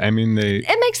way. I mean, It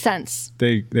makes sense.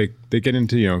 they get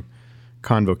into,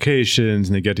 convocations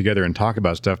and they get together and talk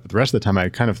about stuff. But the rest of the time, I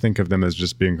kind of think of them as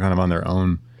just being kind of on their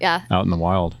own Yeah. out in the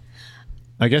wild.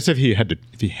 I guess if he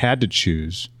had to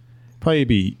choose, probably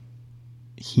be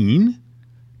Heen,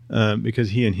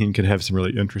 because he and Heen could have some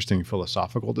really interesting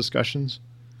philosophical discussions.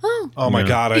 Oh my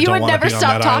god, I You don't would want never to be on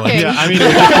stop that island. talking. Yeah, I mean, it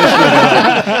would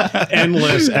just be like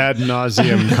endless ad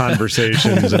nauseum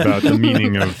conversations about the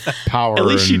meaning of power. At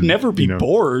least you'd and, never be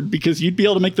bored because you'd be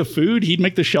able to make the food, he'd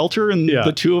make the shelter, and Yeah.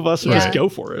 the two of us would Yeah. just go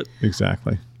for it.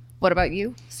 Exactly. What about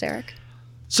you, Sarek?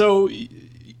 So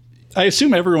I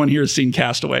assume everyone here has seen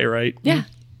Castaway, right? Yeah.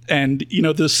 And,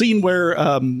 the scene where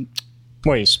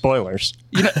Wait, spoilers.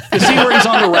 the scene where he's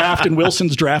on the raft and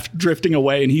Wilson's drifting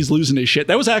away and he's losing his shit.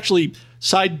 That was actually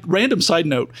random side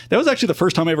note. That was actually the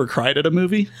first time I ever cried at a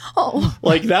movie. Oh.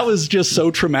 Like that was just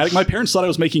so traumatic. My parents thought I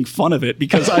was making fun of it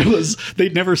because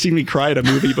they'd never seen me cry at a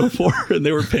movie before and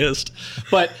they were pissed.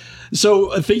 But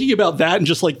so thinking about that and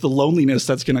just like the loneliness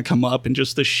that's going to come up and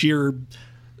just the sheer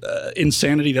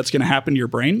insanity that's going to happen to your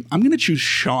brain, I'm going to choose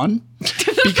Sean.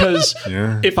 Because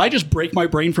Yeah. if I just break my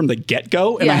brain from the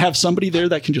get-go and I Yeah. have somebody there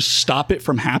that can just stop it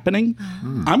from happening,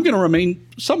 I'm going to remain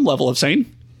some level of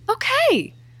sane.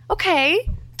 Okay.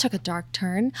 Took a dark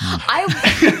turn.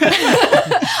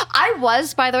 I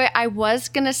was, by the way, I was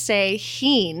going to say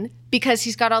Heen because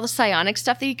he's got all the psionic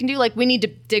stuff that he can do. Like, we need to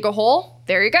dig a hole.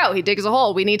 There you go. He digs a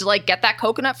hole. We need to like get that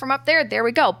coconut from up there. There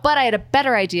we go. But I had a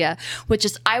better idea, which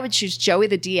is I would choose Joey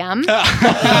the DM,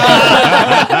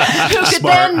 who could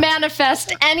then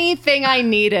manifest anything I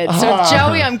needed. So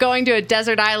Joey, I'm going to a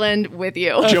desert island with you.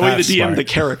 Joey the That's DM, smart. the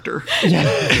character.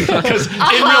 Because in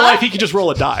real life, he could just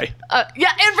roll a die.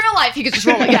 Yeah, in real life, he could just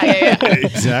roll it. Yeah.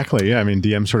 Exactly. Yeah. I mean,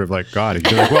 DM's sort of like God. He'd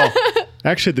be like, well,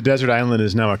 actually, the desert island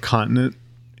is now a continent,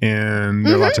 and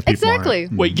there are lots of people. on it. exactly.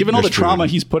 Wait, given all the There's food. trauma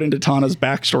he's put into Tana's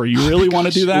backstory, you really want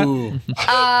to do that?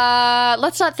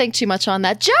 Let's not think too much on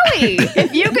that. Joey,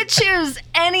 if you could choose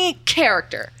any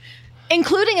character,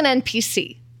 including an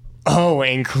NPC. Oh,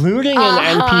 including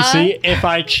an NPC. If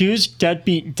I choose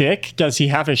Deadbeat Dick, does he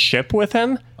have a ship with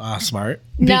him? Smart.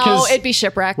 No, Because- it'd be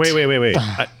shipwrecked. Wait.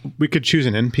 We could choose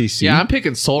an NPC. Yeah, I'm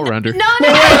picking Soul Render. No. All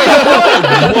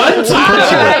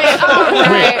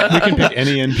right. We can pick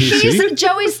any NPC. He's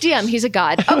Joey's DM. He's a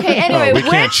god. Okay. Anyway, we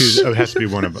can't which? choose. Oh, it has to be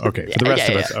one of. Okay, for the rest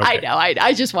of us. Okay. I know.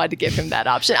 I just wanted to give him that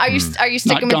option. Are you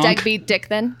sticking Not with Gonk. Deadbeat Dick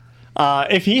then?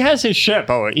 If he has his ship,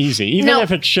 easy. Even No.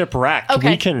 if it's shipwrecked,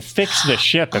 Okay. we can fix the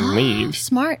ship and leave.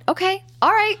 Smart. Okay.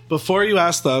 All right. Before you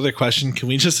ask the other question, can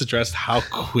we just address how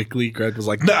quickly Greg was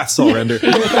like, nah, Soul Render.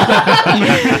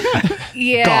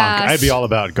 Yeah. Gonk. I'd be all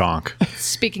about Gonk.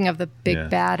 Speaking of the big Yeah.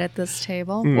 bad at this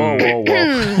table, Whoa.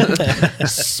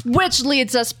 which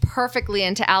leads us perfectly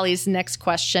into Allie's next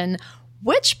question.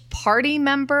 Which party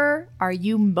member are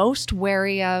you most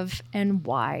wary of and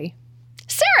why?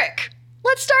 Sarek,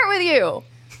 let's start with you.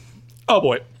 Oh,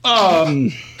 boy.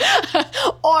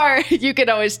 Or you can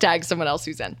always tag someone else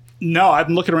who's in. No,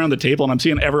 I'm looking around the table and I'm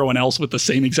seeing everyone else with the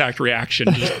same exact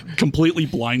reaction, just completely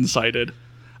blindsided.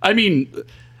 I mean,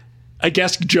 I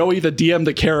guess Joey, the DM,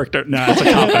 the character. Nah, it's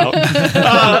a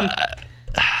cop-out.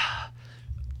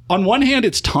 On one hand,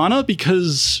 it's Tana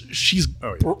because she's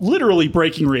literally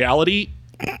breaking reality.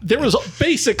 There was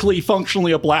basically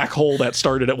functionally a black hole that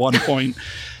started at one point.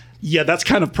 Yeah, that's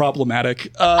kind of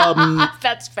problematic.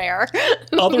 That's fair.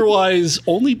 Otherwise,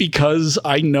 only because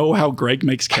I know how Greg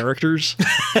makes characters.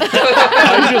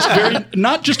 I'm just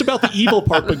not just about the evil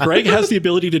part, but Greg has the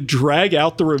ability to drag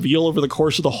out the reveal over the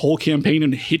course of the whole campaign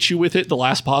and hit you with it the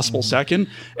last possible second.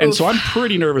 And so I'm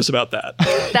pretty nervous about that.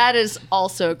 That is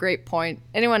also a great point.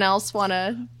 Anyone else want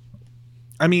to?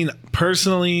 I mean,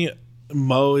 personally,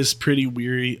 Mo is pretty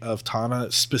weary of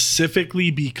Tana,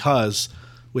 specifically because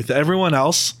with everyone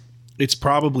else, it's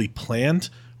probably planned,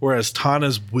 whereas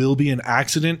Tana's will be an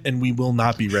accident and we will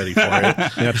not be ready for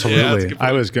it. Absolutely.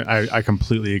 I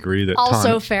completely agree that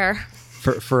Also Tana, fair.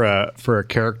 for a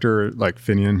character like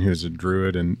Finian, who's a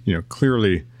druid, and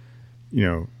clearly,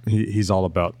 he's all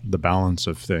about the balance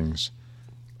of things.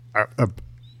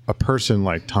 A person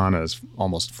like Tana is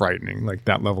almost frightening, like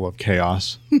that level of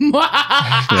chaos.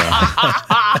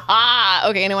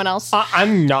 Okay, anyone else?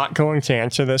 I'm not going to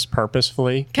answer this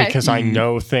purposefully 'Kay. because I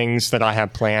know things that I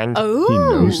have planned.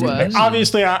 Ooh.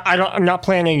 Obviously, I'm not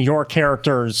planning your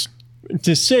character's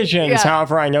decisions. Yeah.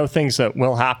 However, I know things that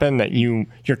will happen that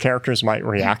your characters might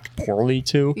react poorly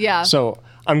to. Yeah. So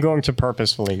I'm going to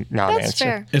purposefully not That's answer.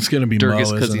 fair. It's going to be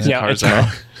Durgus Mo, because isn't he's it? a Yeah, it's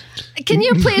Karzar. Can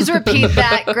you please repeat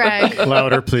that, Greg?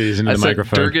 Louder, please, into I the said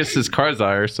microphone. Durgus is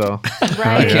Karzar, so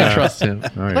Right. I can't trust him. Oh,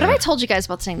 What yeah. have I told you guys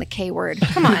about saying the K word?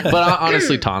 Come on. But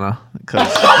honestly, Tana. 'Cause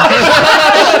Look,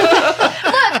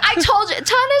 I told you,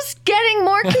 Tana's getting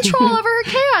more control over her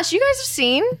chaos. You guys have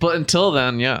seen. but until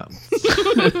then, yeah.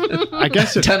 I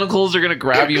guess it, Tentacles are going to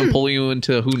grab you and pull you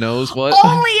into who knows what.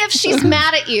 Only if she's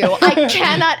mad at you. I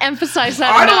cannot emphasize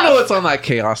that I don't enough. know what's on that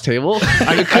chaos table.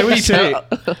 I would say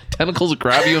Tentacles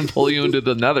grab you and pull you into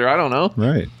the nether. I don't know.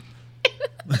 right.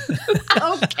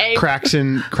 Okay. Cracks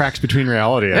between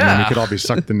reality. I mean, Yeah. we could all be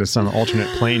sucked into some alternate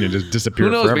plane and just disappear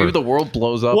Who knows? forever. Maybe the world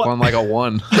blows up What? on like a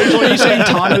 1. So are you saying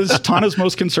Tana's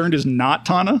most concerned is not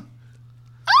Tana?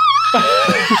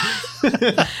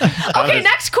 Okay,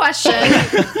 next question.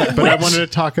 But I wanted to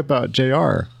talk about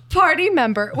JR. Party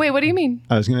member. Wait, what do you mean?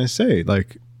 I was going to say,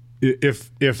 like,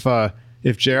 if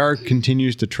JR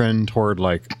continues to trend toward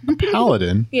like a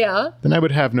paladin, Yeah. then I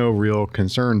would have no real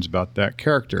concerns about that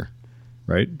character,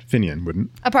 right? Finian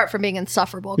wouldn't. Apart from being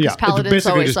insufferable, because Yeah, paladins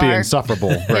basically always just be are. insufferable,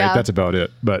 right? Yeah. That's about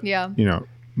it. But Yeah.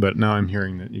 but now I'm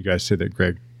hearing that you guys say that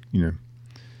Greg,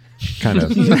 kind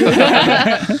of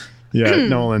Yeah,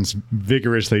 Nolan's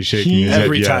vigorously shaking his head.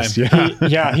 Every Yes. time.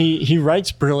 Yeah. He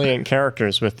writes brilliant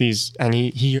characters with these, and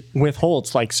he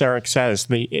withholds, like Sarek says,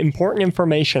 the important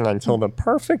information until the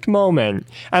perfect moment,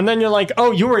 and then you're like,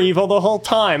 oh, you were evil the whole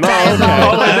time. Oh, okay.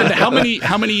 Oh, and then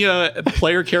how many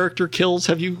player character kills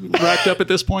have you racked up at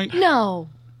this point? No.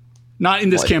 Not in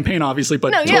this campaign, obviously,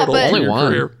 but No, yeah, total but- in Only your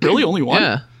one. career. Really, only one?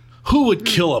 Yeah. Who would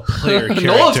kill a player character?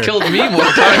 Nolan's killed me more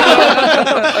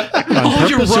times. Oh,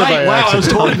 you're purpose or by right. Wow, I was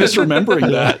accident? totally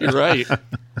misremembering that. You're right.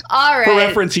 All right. For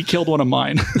reference, he killed one of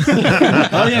mine.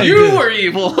 Oh, yeah, You were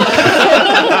evil.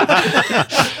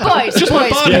 Boys,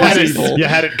 You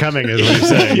had it coming, is what he's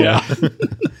saying. Yeah.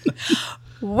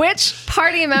 Which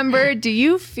party member do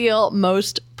you feel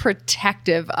most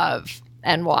protective of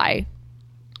and why?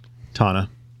 Tana.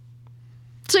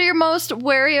 So you're most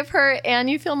wary of her and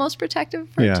you feel most protective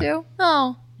of her Yeah. too?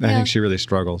 Oh. I yeah. think she really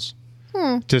struggles.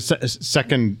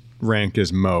 Second rank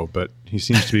is Mo, but he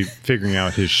seems to be figuring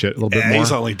out his shit a little bit Yeah, more.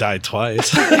 he's only died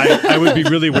twice. I would be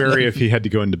really wary if he had to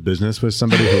go into business with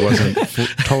somebody who wasn't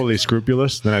totally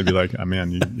scrupulous. Then I'd be like, oh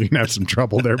man, you can have some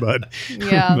trouble there, bud.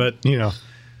 Yeah. But,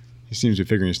 he seems to be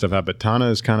figuring stuff out. But Tana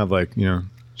is kind of like,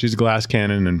 she's a glass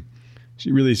cannon, and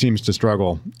she really seems to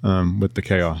struggle with the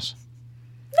chaos.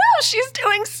 No, she's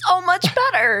doing so much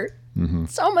better.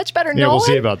 So much better. Yeah, Nolan? we'll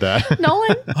see about that.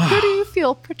 Nolan, who do you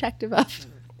feel protective of?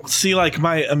 See, like,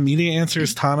 my immediate answer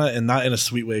is Tana, and not in a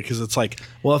sweet way, because it's like,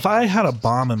 well, if I had a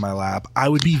bomb in my lap, I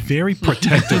would be very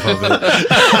protective of it.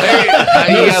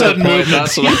 No sudden movement.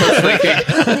 That's what I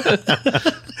was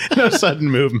thinking. No sudden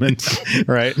movements,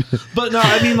 right? But no,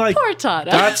 I mean, like, Poor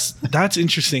Tana. that's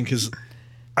interesting, because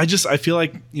I feel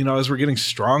like, as we're getting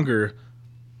stronger,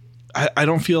 I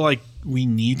don't feel like we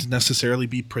need to necessarily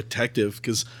be protective,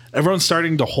 because everyone's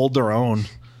starting to hold their own.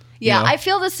 Yeah, you know? I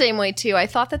feel the same way too. I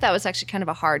thought that was actually kind of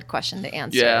a hard question to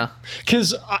answer. Yeah.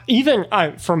 Because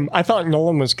I thought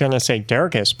Nolan was going to say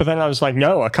Dergus, but then I was like,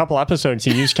 no, a couple episodes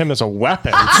he used him as a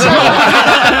weapon. So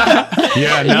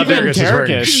Yeah, now Even Dergus is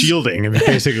wearing Dergus. shielding. I mean,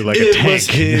 basically like a It tank. was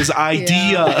his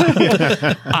idea.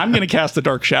 I'm going to cast the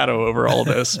dark shadow over all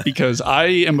this because I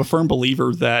am a firm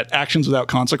believer that actions without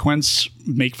consequence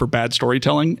make for bad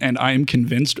storytelling, and I am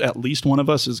convinced at least one of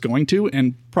us is going to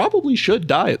and probably should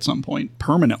die at some point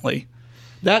permanently.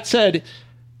 That said,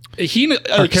 something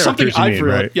characters, you I've mean,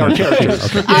 realized. right? Yeah, our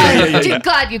characters.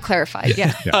 Glad you clarified.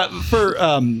 Yeah.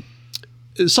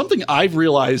 Something I've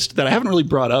realized that I haven't really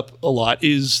brought up a lot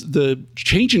is the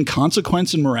change in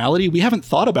consequence and morality. We haven't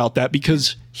thought about that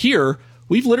because here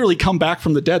we've literally come back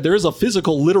from the dead. There is a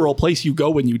physical, literal place you go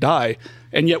when you die.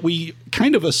 And yet we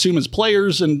kind of assume as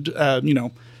players and,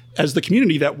 as the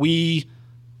community that we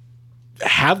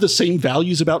have the same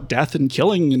values about death and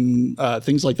killing and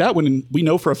things like that. When we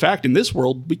know for a fact in this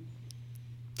world,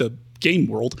 the game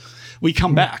world, we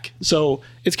come back. So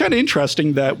it's kind of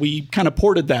interesting that we kind of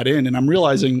ported that in, and I'm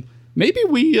realizing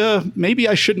maybe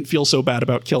I shouldn't feel so bad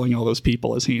about killing all those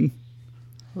people as Heen.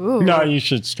 no, you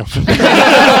should stop.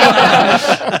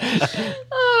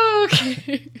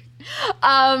 Okay.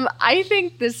 I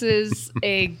think this is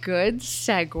a good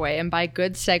segue. And by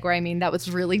good segue, I mean that was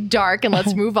really dark. And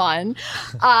let's move on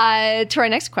to our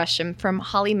next question from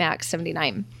Holly Max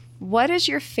 79. What is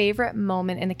your favorite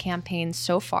moment in the campaign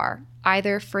so far,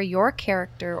 either for your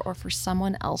character or for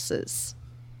someone else's?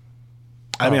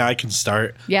 I mean, I can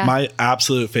start. Yeah. My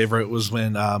absolute favorite was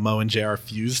when Mo and JR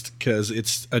fused, because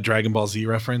it's a Dragon Ball Z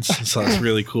reference. So it's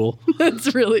really cool. It was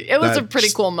a pretty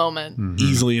That's- cool moment.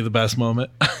 Easily the best moment.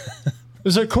 It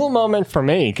was a cool moment for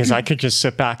me because I could just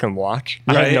sit back and watch.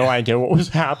 I had Right. no idea what was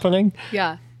happening.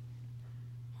 Yeah.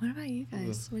 What about you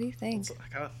guys? What do you think?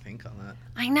 I gotta think on that.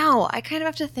 I know. I kind of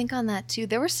have to think on that too.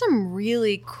 There were some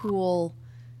really cool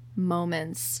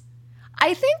moments.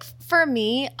 I think for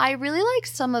me, I really like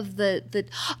some of the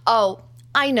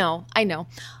I know.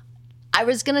 I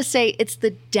was going to say it's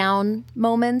the down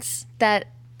moments that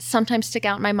sometimes stick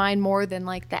out in my mind more than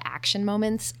like the action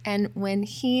moments. And when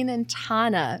Heen and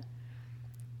Tana,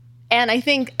 and I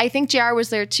think JR was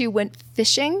there too, went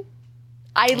fishing.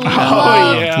 I loved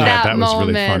yeah. that That was really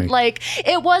moment. funny. Like,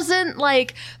 it wasn't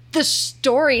like the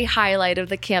story highlight of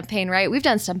the campaign, right? We've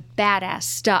done some badass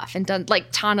stuff and done, like,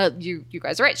 Tana, you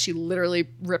guys are right. She literally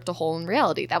ripped a hole in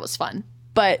reality. That was fun.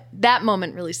 But that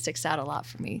moment really sticks out a lot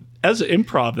for me. As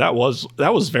improv, that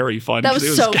was very fun. That was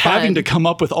 'cause it so having fun. to come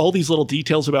up with all these little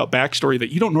details about backstory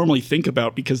that you don't normally think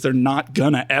about because they're not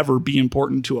gonna ever be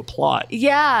important to a plot.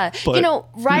 Yeah. But-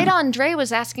 Right Andre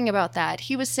was asking about that.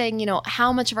 He was saying,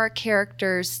 how much of our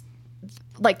characters,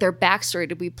 like their backstory,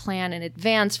 did we plan in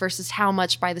advance versus how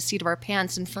much by the seat of our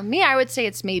pants? And for me, I would say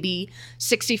it's maybe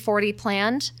 60-40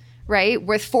 planned, right?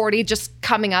 With 40 just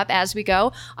coming up as we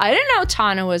go. I didn't know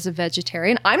Tana was a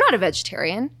vegetarian. I'm not a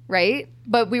vegetarian, right?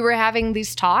 But we were having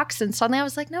these talks and suddenly I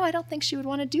was like, no, I don't think she would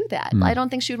want to do that. I don't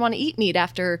think she would want to eat meat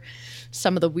after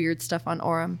some of the weird stuff on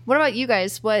Orem. What about you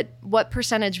guys? What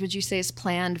percentage would you say is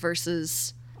planned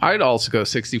versus... I'd also go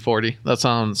 60-40. That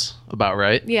sounds about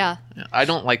right. Yeah. I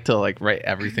don't like to write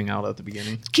everything out at the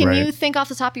beginning. Can you think off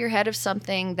the top of your head of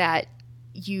something that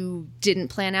you didn't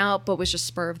plan out but was just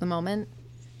spur of the moment?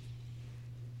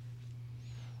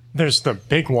 There's the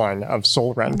big one of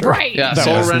Soul Render. Right. Yeah, That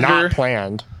Soul was Render. not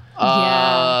planned.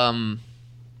 God.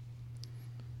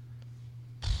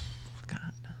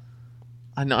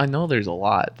 I know there's a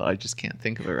lot, but I just can't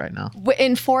think of it right now.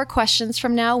 In 4 questions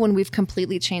from now, when we've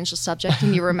completely changed the subject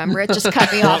and you remember it, just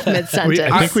cut me off mid-sentence.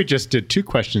 I think we just did 2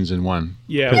 questions in one.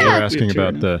 Yeah. Because Yeah. they're asking We did two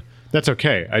about in the... That's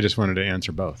okay. I just wanted to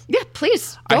answer both. Yeah,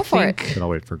 please, go for it. But I'll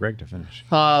wait for Greg to finish.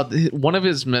 One of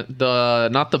his not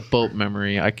the boat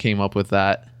memory. I came up with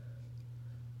that.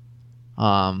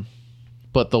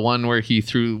 But the one where he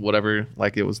threw whatever,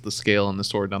 like it was the scale and the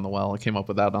sword down the well. I came up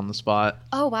with that on the spot.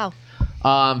 Oh, wow.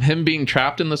 Him being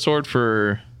trapped in the sword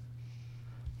for,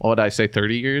 what would I say,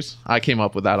 30 years? I came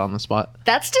up with that on the spot.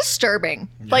 That's disturbing.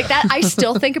 Like that, I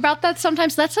still think about that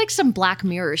sometimes. That's like some Black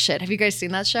Mirror shit. Have you guys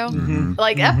seen that show?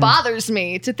 Like that bothers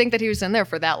me to think that he was in there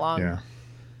for that long. Yeah.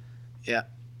 Yeah.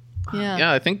 Yeah,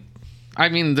 Yeah, I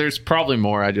mean, there's probably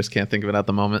more. I just can't think of it at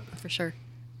the moment. for sure.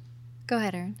 Go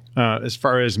ahead, Aaron. As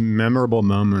far as memorable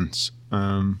moments,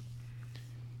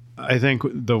 I think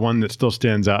the one that still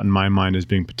stands out in my mind as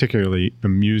being particularly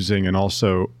amusing and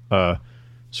also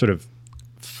sort of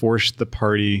forced the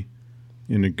party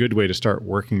in a good way to start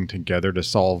working together to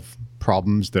solve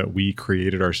problems that we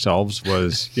created ourselves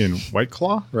was in White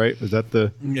Claw, right? Was that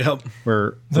Yep.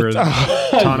 where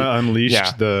Tana unleashed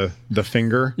Yeah. the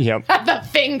finger? Yep. The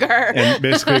finger And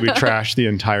basically we trashed the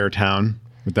entire town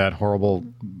with that horrible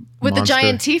with the monster,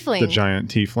 giant tiefling. The giant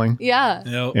tiefling. Yeah,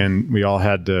 Yep. And we all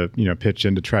had to, pitch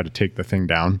in to try to take the thing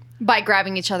down by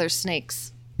grabbing each other's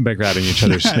snakes by grabbing each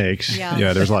other's snakes.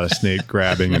 Yeah. There's a lot of snake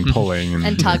grabbing and pulling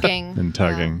and tugging. and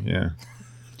tugging. Yeah.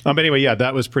 But anyway,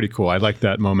 that was pretty cool. I liked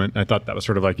that moment. I thought that was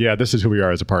sort of like, this is who we are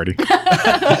as a party.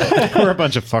 We're a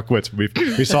bunch of fuckwits.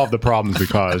 We solved the problems we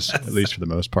caused, at least for the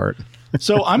most part.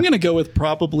 So I'm going to go with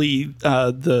probably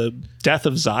the death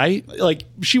of Zai. Like,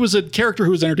 she was a character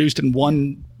who was introduced in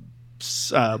one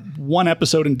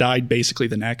episode and died basically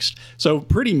the next. So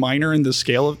pretty minor in the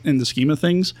scheme of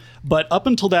things. But up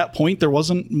until that point, there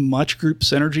wasn't much group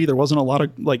synergy. There wasn't a lot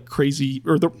of crazy,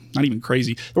 not even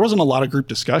crazy. There wasn't a lot of group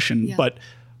discussion. Yeah. But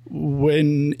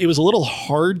when it was a little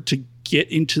hard to get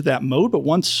into that mode, but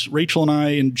once Rachel and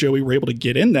I and Joey were able to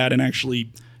get in that and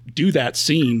actually do that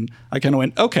scene, I kind of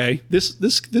went, okay, this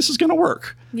is going to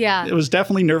work. Yeah. It was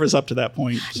definitely nervous up to that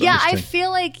point. So. Yeah, I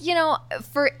feel like,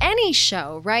 for any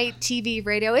show, right? TV,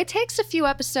 radio, it takes a few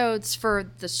episodes for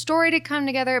the story to come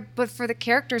together, but for the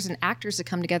characters and actors to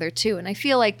come together too. And I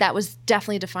feel like that was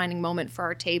definitely a defining moment for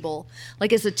our table,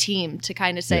 like as a team, to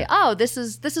kind of say, oh, this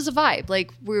is a vibe.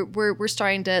 Like we're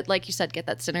starting to, like you said, get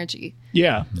that synergy.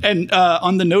 Yeah. And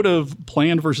on the note of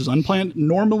planned versus unplanned,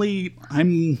 normally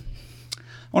I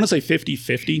want to say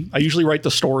 50-50. I usually write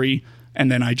the story and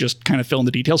then I just kind of fill in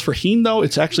the details. For Heen, though,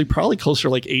 it's actually probably closer to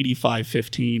like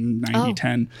 85-15,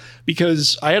 90-10,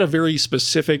 because I had a very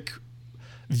specific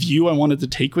view I wanted to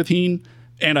take with Heen,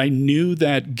 and I knew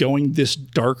that going this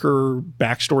darker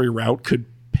backstory route could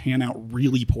pan out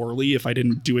really poorly if I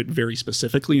didn't do it very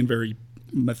specifically and very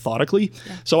methodically.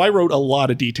 Yeah. So I wrote a lot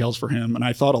of details for him, and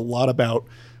I thought a lot about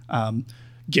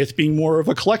Gith being more of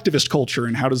a collectivist culture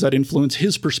and how does that influence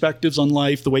his perspectives on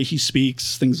life, the way he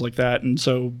speaks, things like that. And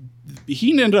so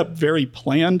he ended up very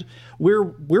planned.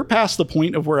 We're past the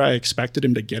point of where I expected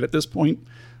him to get at this point.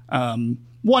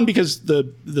 One, because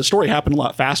the story happened a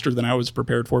lot faster than I was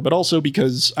prepared for, but also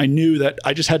because I knew that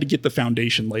I just had to get the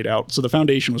foundation laid out. So the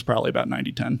foundation was probably about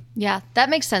 90-10. Yeah, that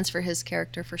makes sense for his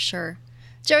character for sure.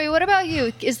 Joey, what about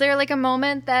you? Is there like a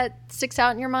moment that sticks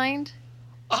out in your mind?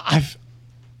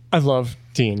 I love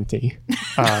D&D.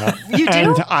 You do?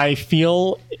 And I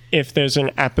feel if there's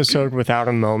an episode without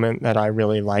a moment that I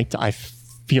really liked, I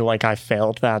feel like I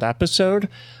failed that episode.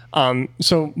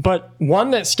 But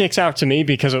one that sticks out to me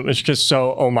because it was just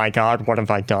so, oh my God, what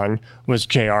have I done, was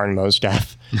JR and Mo's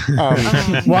death.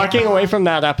 Walking away from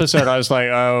that episode, I was like,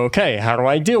 okay, how do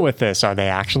I deal with this? Are they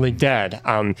actually dead?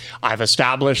 I've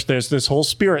established there's this whole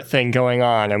spirit thing going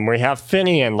on, and we have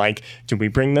Finian. Like, do we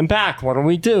bring them back? What do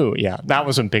we do? Yeah, that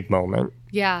was a big moment.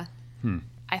 Yeah.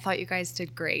 I thought you guys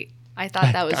did great. I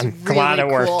thought that was I'm really glad it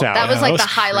cool. worked out. That was Yeah, like that the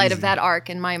was highlight crazy. of that arc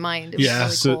in my mind. It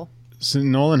was really cool. So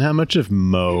Nolan, how much of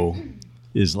Mo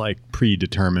is like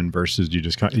predetermined versus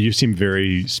you seem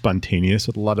very spontaneous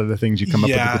with a lot of the things you come up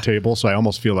with at the table. So I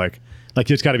almost feel like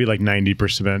it's got to be like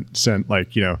 90%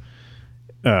 like,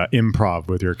 improv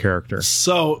with your character.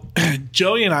 So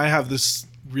Joey and I have this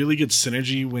really good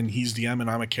synergy when he's DM and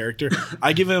I'm a character.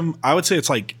 I would say it's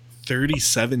like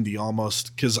 30-70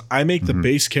 almost, because I make the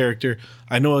base character.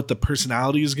 I know what the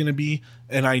personality is going to be,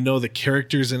 and I know the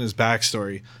characters in his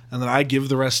backstory. And then I give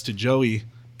the rest to Joey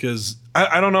because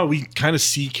I don't know. We kind of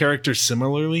see characters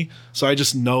similarly. So I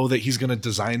just know that he's going to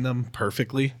design them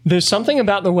perfectly. There's something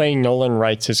about the way Nolan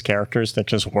writes his characters that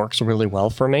just works really well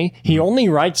for me. He only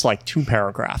writes like 2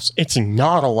 paragraphs. It's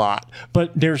not a lot,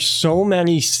 but there's so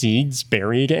many seeds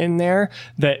buried in there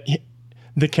that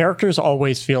the characters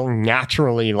always feel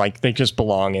naturally like they just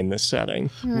belong in this setting.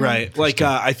 Right. Like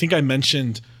I think I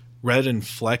mentioned Red and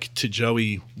Fleck to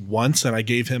Joey once, and I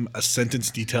gave him a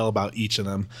sentence detail about each of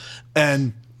them.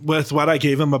 And with what I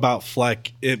gave him about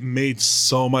Fleck, it made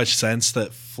so much sense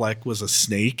that Fleck was a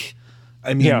snake.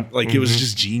 I mean, it was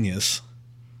just genius.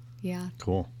 Yeah.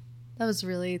 Cool. That was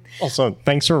really... Also,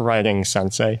 thanks for writing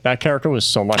Sensei. That character was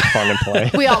so much fun to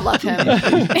play. We all love him.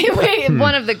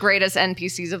 One of the greatest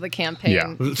NPCs of the campaign.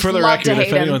 Yeah. For the record,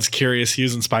 if anyone's curious, he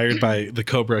was inspired by the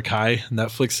Cobra Kai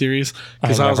Netflix series.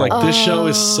 Because I was like, this show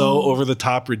is so over the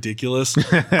top ridiculous.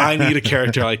 I need a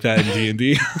character like that in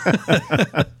D&D.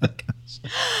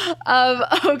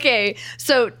 Okay,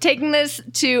 so taking this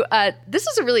to this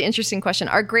is a really interesting question.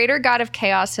 Our greater god of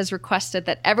chaos has requested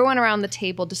that everyone around the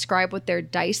table describe what their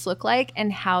dice look like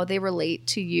and how they relate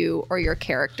to you or your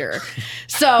character.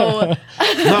 So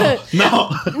No.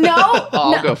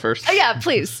 I'll go first. Yeah,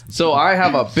 please. So I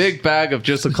have a big bag of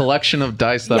just a collection of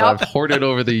dice that I've hoarded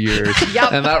over the years.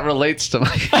 And that relates to my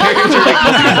character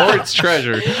because he hoards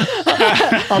treasure.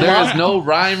 There is no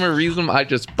rhyme or reason. I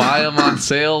just buy them on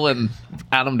sale and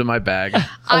add them to my bag.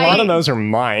 A lot of those are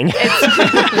mine.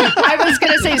 I was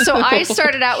going to say, so I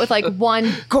started out with like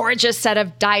one gorgeous set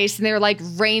of dice, and they were like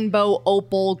rainbow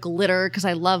opal glitter because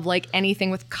I love like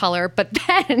anything with color. But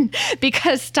then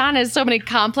because Stan has so many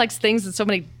complex things and so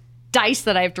many dice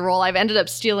that I have to roll, I've ended up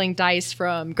stealing dice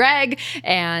from Greg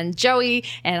and Joey,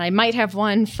 and I might have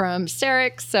one from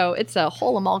Sarek. So it's a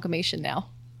whole amalgamation now,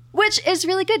 which is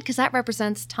really good because that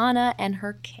represents Tana and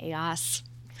her chaos.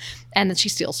 And then she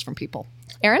steals from people.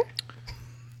 Aaron?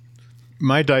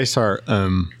 My dice are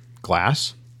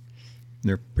glass.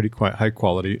 They're pretty quite high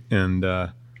quality, and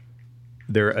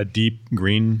they're a deep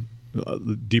green,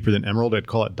 deeper than emerald. I'd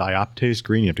call it dioptase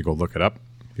green. You have to go look it up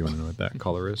if you want to know what that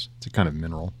color is. It's a kind of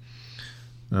mineral.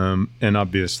 And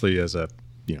obviously, as a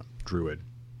druid,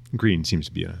 green seems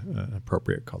to be an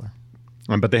appropriate color.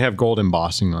 But they have gold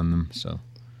embossing on them, so I'm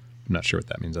not sure what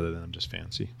that means other than I'm just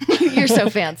fancy. You're so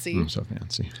fancy. I'm so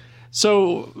fancy.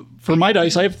 So for my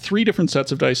dice, I have 3 different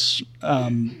sets of dice.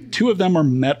 2 of them are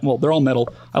metal. Well, they're all metal.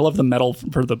 I love the metal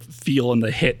for the feel and the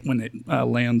hit when it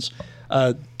lands.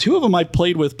 2 of them I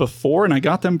played with before, and I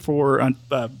got them for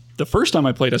the first time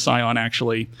I played a Scion,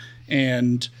 actually.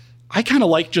 And I kind of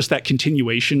like just that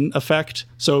continuation effect.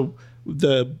 So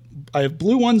I have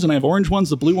blue ones and I have orange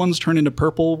ones. The blue ones turn into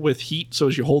purple with heat. So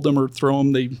as you hold them or throw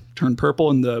them, they turn purple,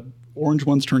 and the orange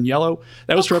ones turn yellow.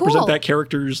 That was to represent that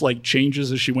character's like changes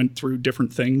as she went through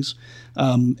different things.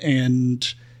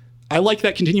 And I like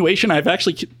that continuation. I've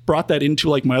actually brought that into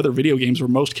like my other video games where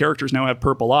most characters now have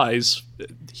purple eyes.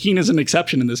 Heen is an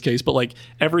exception in this case, but like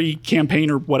every campaign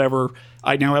or whatever,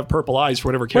 I now have purple eyes for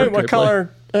whatever character. Wait, what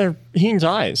color are Heen's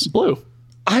eyes? Blue.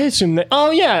 I assume that.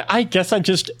 Oh yeah, I guess I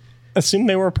just assumed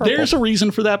they were purple. There's a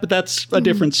reason for that, but that's a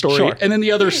different story. Sure. And then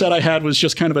the other set I had was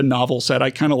just kind of a novel set.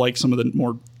 I kind of like some of the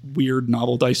more weird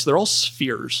novel dice. They're all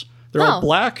spheres. They're all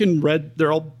black and red.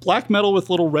 They're all black metal with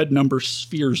little red number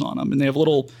spheres on them, and they have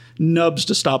little nubs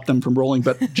to stop them from rolling.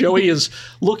 But Joey has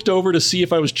looked over to see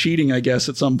if I was cheating, I guess,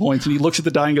 at some points, and he looks at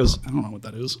the die and goes, I don't know what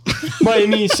that is. Well, I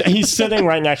mean, he's sitting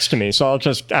right next to me, so I'll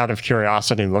just, out of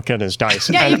curiosity, look at his dice.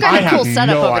 Yeah, and you've got I a cool have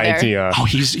setup no over there. idea. Oh,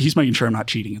 he's making sure I'm not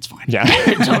cheating. It's fine. Yeah.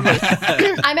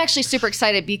 I'm actually super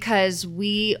excited because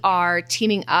we are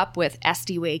teaming up with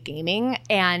SD Way Gaming,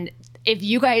 and if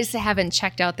you guys haven't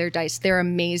checked out their dice, they're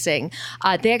amazing.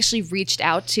 They actually reached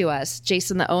out to us,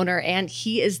 Jason, the owner, and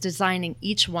he is designing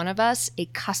each one of us a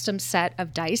custom set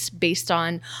of dice based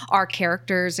on our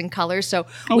characters and colors. So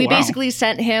we basically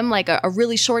sent him like a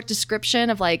really short description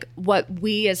of like what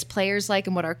we as players like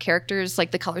and what our characters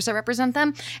like, the colors that represent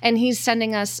them. And he's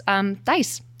sending us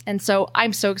dice. And so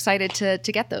I'm so excited to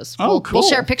get those. Oh, We'll cool.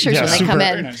 share pictures Yeah, when they super. come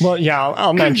Very in. nice. Well, yeah,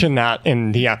 I'll mention that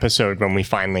in the episode when we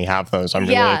finally have those. I'm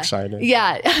really excited.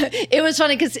 Yeah. It was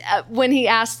funny because when he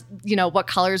asked, what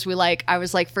colors we like, I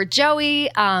was like, for Joey,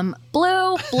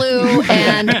 blue,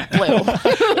 and blue.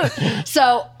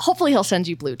 So hopefully he'll send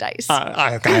you blue dice.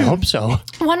 I hope so.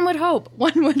 One would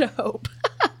hope.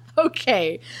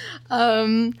 Okay.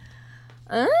 Oh,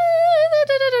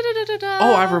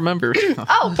 I remember. Good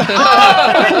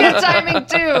timing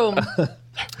too.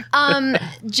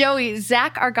 Joey,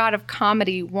 Zach, our god of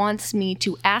comedy, wants me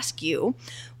to ask you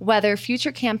whether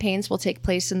future campaigns will take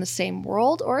place in the same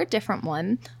world or a different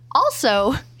one.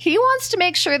 Also, he wants to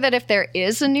make sure that if there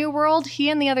is a new world, he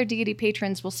and the other deity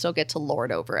patrons will still get to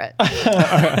lord over it.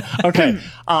 Okay,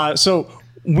 so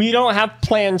we don't have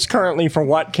plans currently for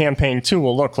what campaign 2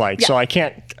 will look like, so I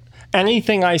can't.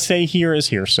 Anything I say here is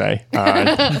hearsay.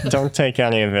 Don't take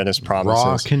any of it as promises.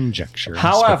 Raw conjecture.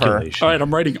 However, speculation. All right,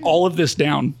 I'm writing all of this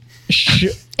down.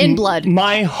 In blood.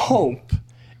 My hope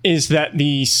is that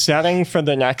the setting for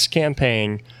the next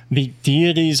campaign, the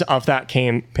deities of that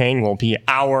campaign will be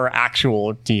our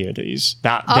actual deities.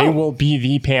 That they will be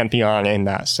the pantheon in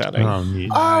that setting. Oh,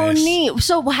 neat. Oh, neat.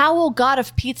 So how will God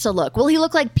of Pizza look? Will he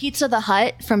look like Pizza the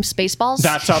Hut from Spaceballs?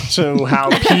 That's up to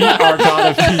how Pete, our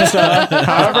god of pizza,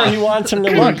 however he wants him to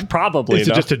look. Probably, It's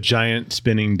just a giant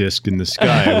spinning disc in the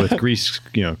sky with grease,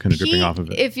 kind of dripping off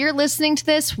of it. If you're listening to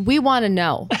this, we want to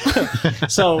know.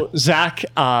 So, Zach,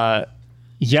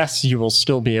 yes, you will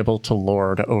still be able to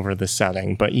lord over the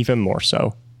setting, but even more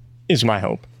so is my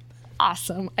hope.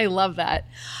 Awesome. I love that.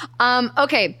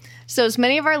 Okay, so as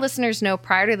many of our listeners know,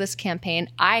 prior to this campaign,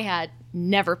 I had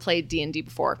never played D&D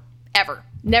before, ever.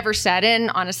 Never sat in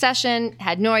on a session,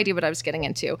 had no idea what I was getting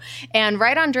into. And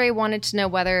Right Andre wanted to know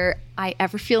whether I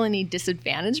ever feel any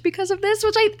disadvantage because of this,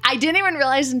 which I didn't even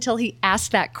realize until he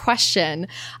asked that question.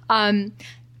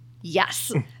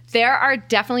 Yes, there are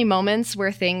definitely moments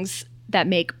where things that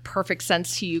make perfect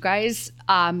sense to you guys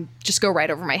just go right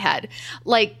over my head.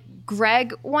 Like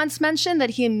Greg once mentioned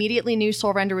that he immediately knew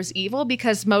Soul Render was evil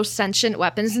because most sentient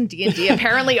weapons in D&D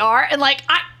apparently are. And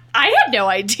I had no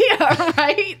idea,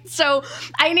 right? So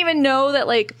I didn't even know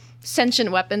that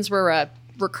sentient weapons were a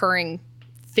recurring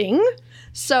thing.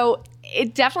 So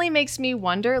it definitely makes me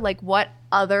wonder what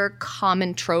other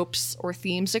common tropes or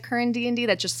themes occur in D&D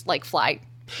that just fly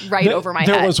right over my head.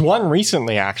 There was one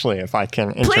recently, actually, if I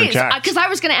can interject. Please, because I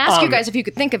was going to ask you guys if you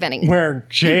could think of any. Where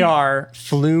JR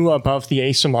flew above the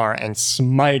ASMR and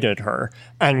smited her.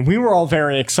 And we were all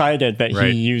very excited that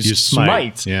he used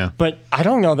smite. Yeah. But I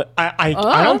don't know that I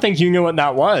don't think you knew what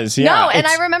that was. Yeah, No, and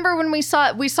I remember when we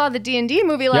saw the D&D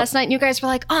movie last night and you guys were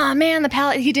like, "Oh man, the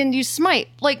paladin, he didn't use smite."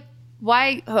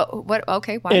 Why? What?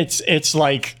 Okay, why? It's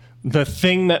like the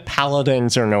thing that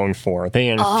paladins are known for. They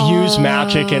infuse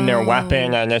magic in their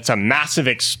weapon, and it's a massive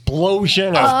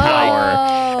explosion of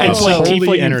power. And it's like Holy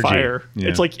tiefling and energy. fire. Yeah.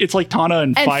 It's like Tana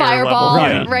and fire fireball,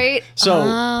 level. right?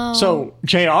 So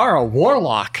JR, a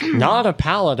warlock, not a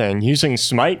paladin, using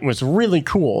smite was really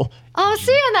cool. Oh,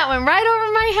 seeing that one right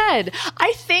over my head.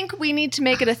 I think we need to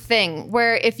make it a thing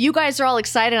where if you guys are all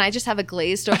excited and I just have a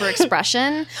glazed over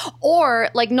expression, or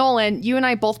like Nolan, you and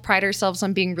I both pride ourselves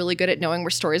on being really good at knowing where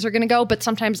stories are going to go, but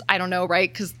sometimes I don't know, right?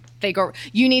 Because they go,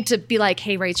 you need to be like,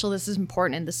 "Hey, Rachel, this is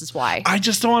important and this is why." I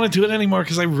just don't want to do it anymore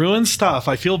because I ruin stuff.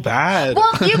 I feel bad.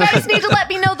 Well, you guys need to let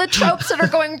me know the tropes that are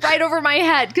going right over my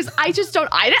head because I just don't.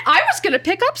 I was going to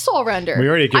pick up Soul Render. We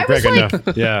already give Greg enough.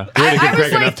 Yeah, we already give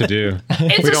Greg enough to do.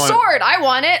 It's a sword. I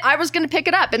want it. I was going to pick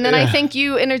it up, and then I think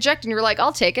you interject, and you were like,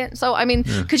 "I'll take it." So I mean,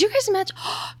 could you guys imagine?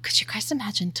 Could you guys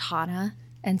imagine Tana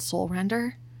and Soul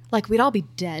Render? Like we'd all be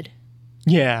dead.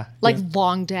 Yeah.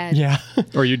 Long dead. Yeah.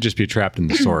 Or you'd just be trapped in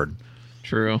the sword.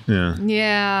 True. Yeah.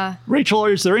 Yeah. Rachel,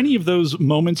 is there any of those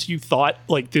moments you thought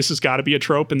this has got to be a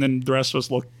trope, and then the rest of us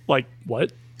look like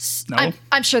what? No.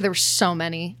 I'm sure there were so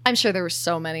many.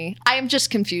 I am just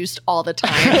confused all the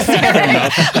time.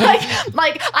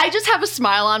 like I just have a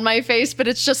smile on my face, but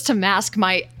it's just to mask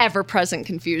my ever-present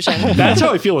confusion. That's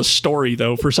how I feel a story,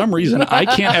 though. For some reason, I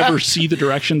can't ever see the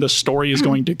direction the story is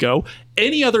going to go.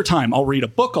 Any other time, I'll read a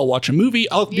book, I'll watch a movie,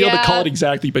 I'll be able to call it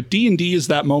exactly. But D&D is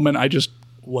that moment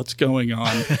what's going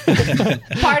on?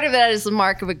 Part of that is the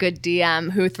mark of a good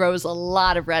DM who throws a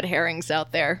lot of red herrings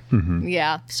out there. Mm-hmm.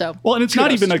 Yeah. So well, and it's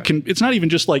not even it's not even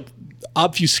just like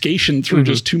obfuscation through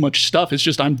just too much stuff. It's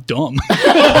just I'm dumb.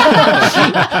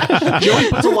 Joey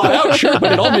puts a lot out, sure,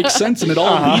 but it all makes sense and it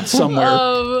all leads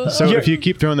somewhere. So if you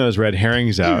keep throwing those red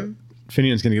herrings out,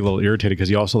 Finian's going to get a little irritated because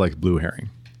he also likes blue herring.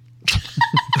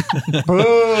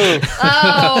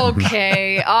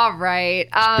 Okay. All right.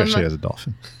 Especially as a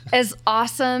dolphin. As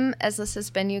awesome as this has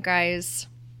been, you guys,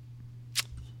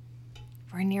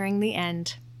 we're nearing the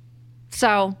end.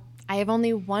 So I have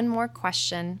only one more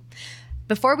question.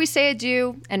 Before we say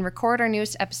adieu and record our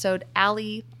newest episode,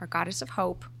 Allie, our Goddess of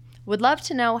Hope, would love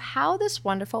to know how this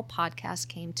wonderful podcast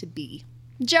came to be.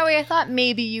 Joey, I thought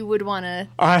maybe you would want to...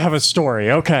 I have a story.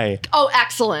 Okay. Oh,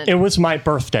 excellent. It was my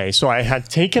birthday, so I had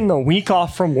taken the week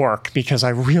off from work because I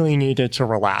really needed to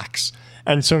relax.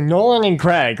 And so Nolan and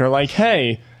Greg are like,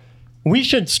 hey, we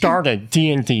should start a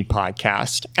D&D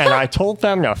podcast. And I told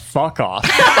them to fuck off.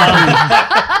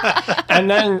 And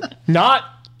then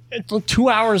 2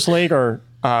 hours later,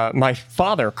 my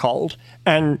father called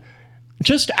and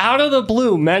just out of the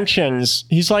blue mentions,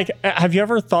 he's like, have you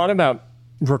ever thought about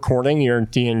recording your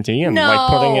D&D and like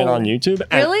putting it on YouTube?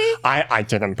 And really? I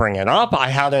didn't bring it up. I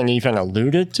hadn't even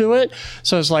alluded to it.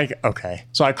 So I was like, okay.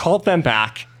 So I called them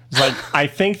back. It's like, I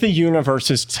think the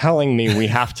universe is telling me we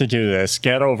have to do this.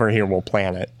 Get over here. We'll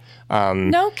plan it.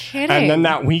 No kidding. And then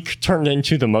that week turned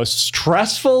into the most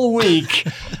stressful week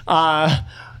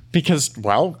because,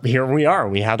 well, here we are.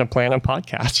 We had to plan a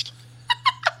podcast.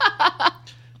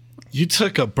 You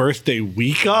took a birthday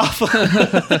week off?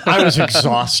 I was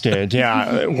exhausted.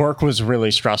 Yeah, work was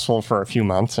really stressful for a few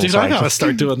months. Dude, I gotta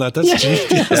start doing that. That's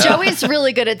genius. Joey's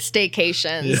really good at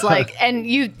staycations. Like, and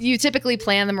you typically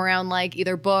plan them around like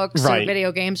either books or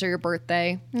video games or your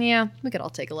birthday. Yeah, we could all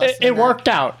take a lesson. It worked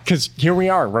out because here we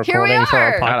are recording for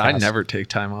our podcast. God, I never take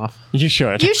time off. You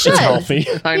should. You should. It's healthy.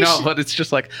 I know, but it's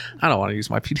just like, I don't want to use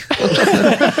my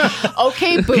PTO.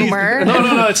 Okay, boomer.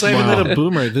 No. It's not even a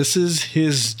boomer. This is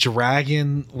his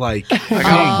dragon, like, I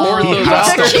gotta pour those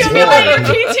out. Accumulated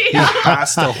PTO.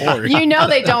 past the horde. You know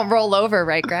they don't roll over,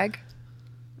 right, Greg?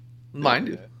 Mine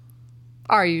do.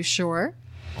 Are you sure?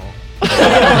 All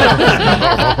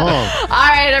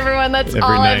right, everyone, that's all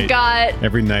I've got.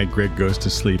 Every night, Greg goes to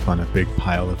sleep on a big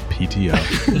pile of PTO.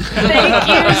 Thank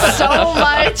you so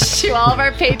much to all of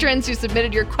our patrons who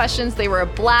submitted your questions. They were a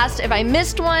blast. If I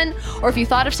missed one, or if you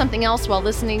thought of something else while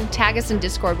listening, tag us in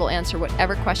Discord. We'll answer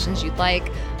whatever questions you'd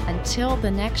like. Until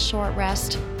the next short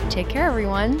rest, take care,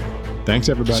 everyone. Thanks,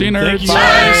 everybody. See you, nerds.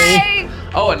 Bye.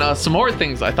 Oh, and some more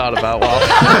things I thought about while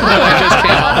I just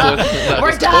came up with that We're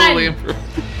was done. totally improved.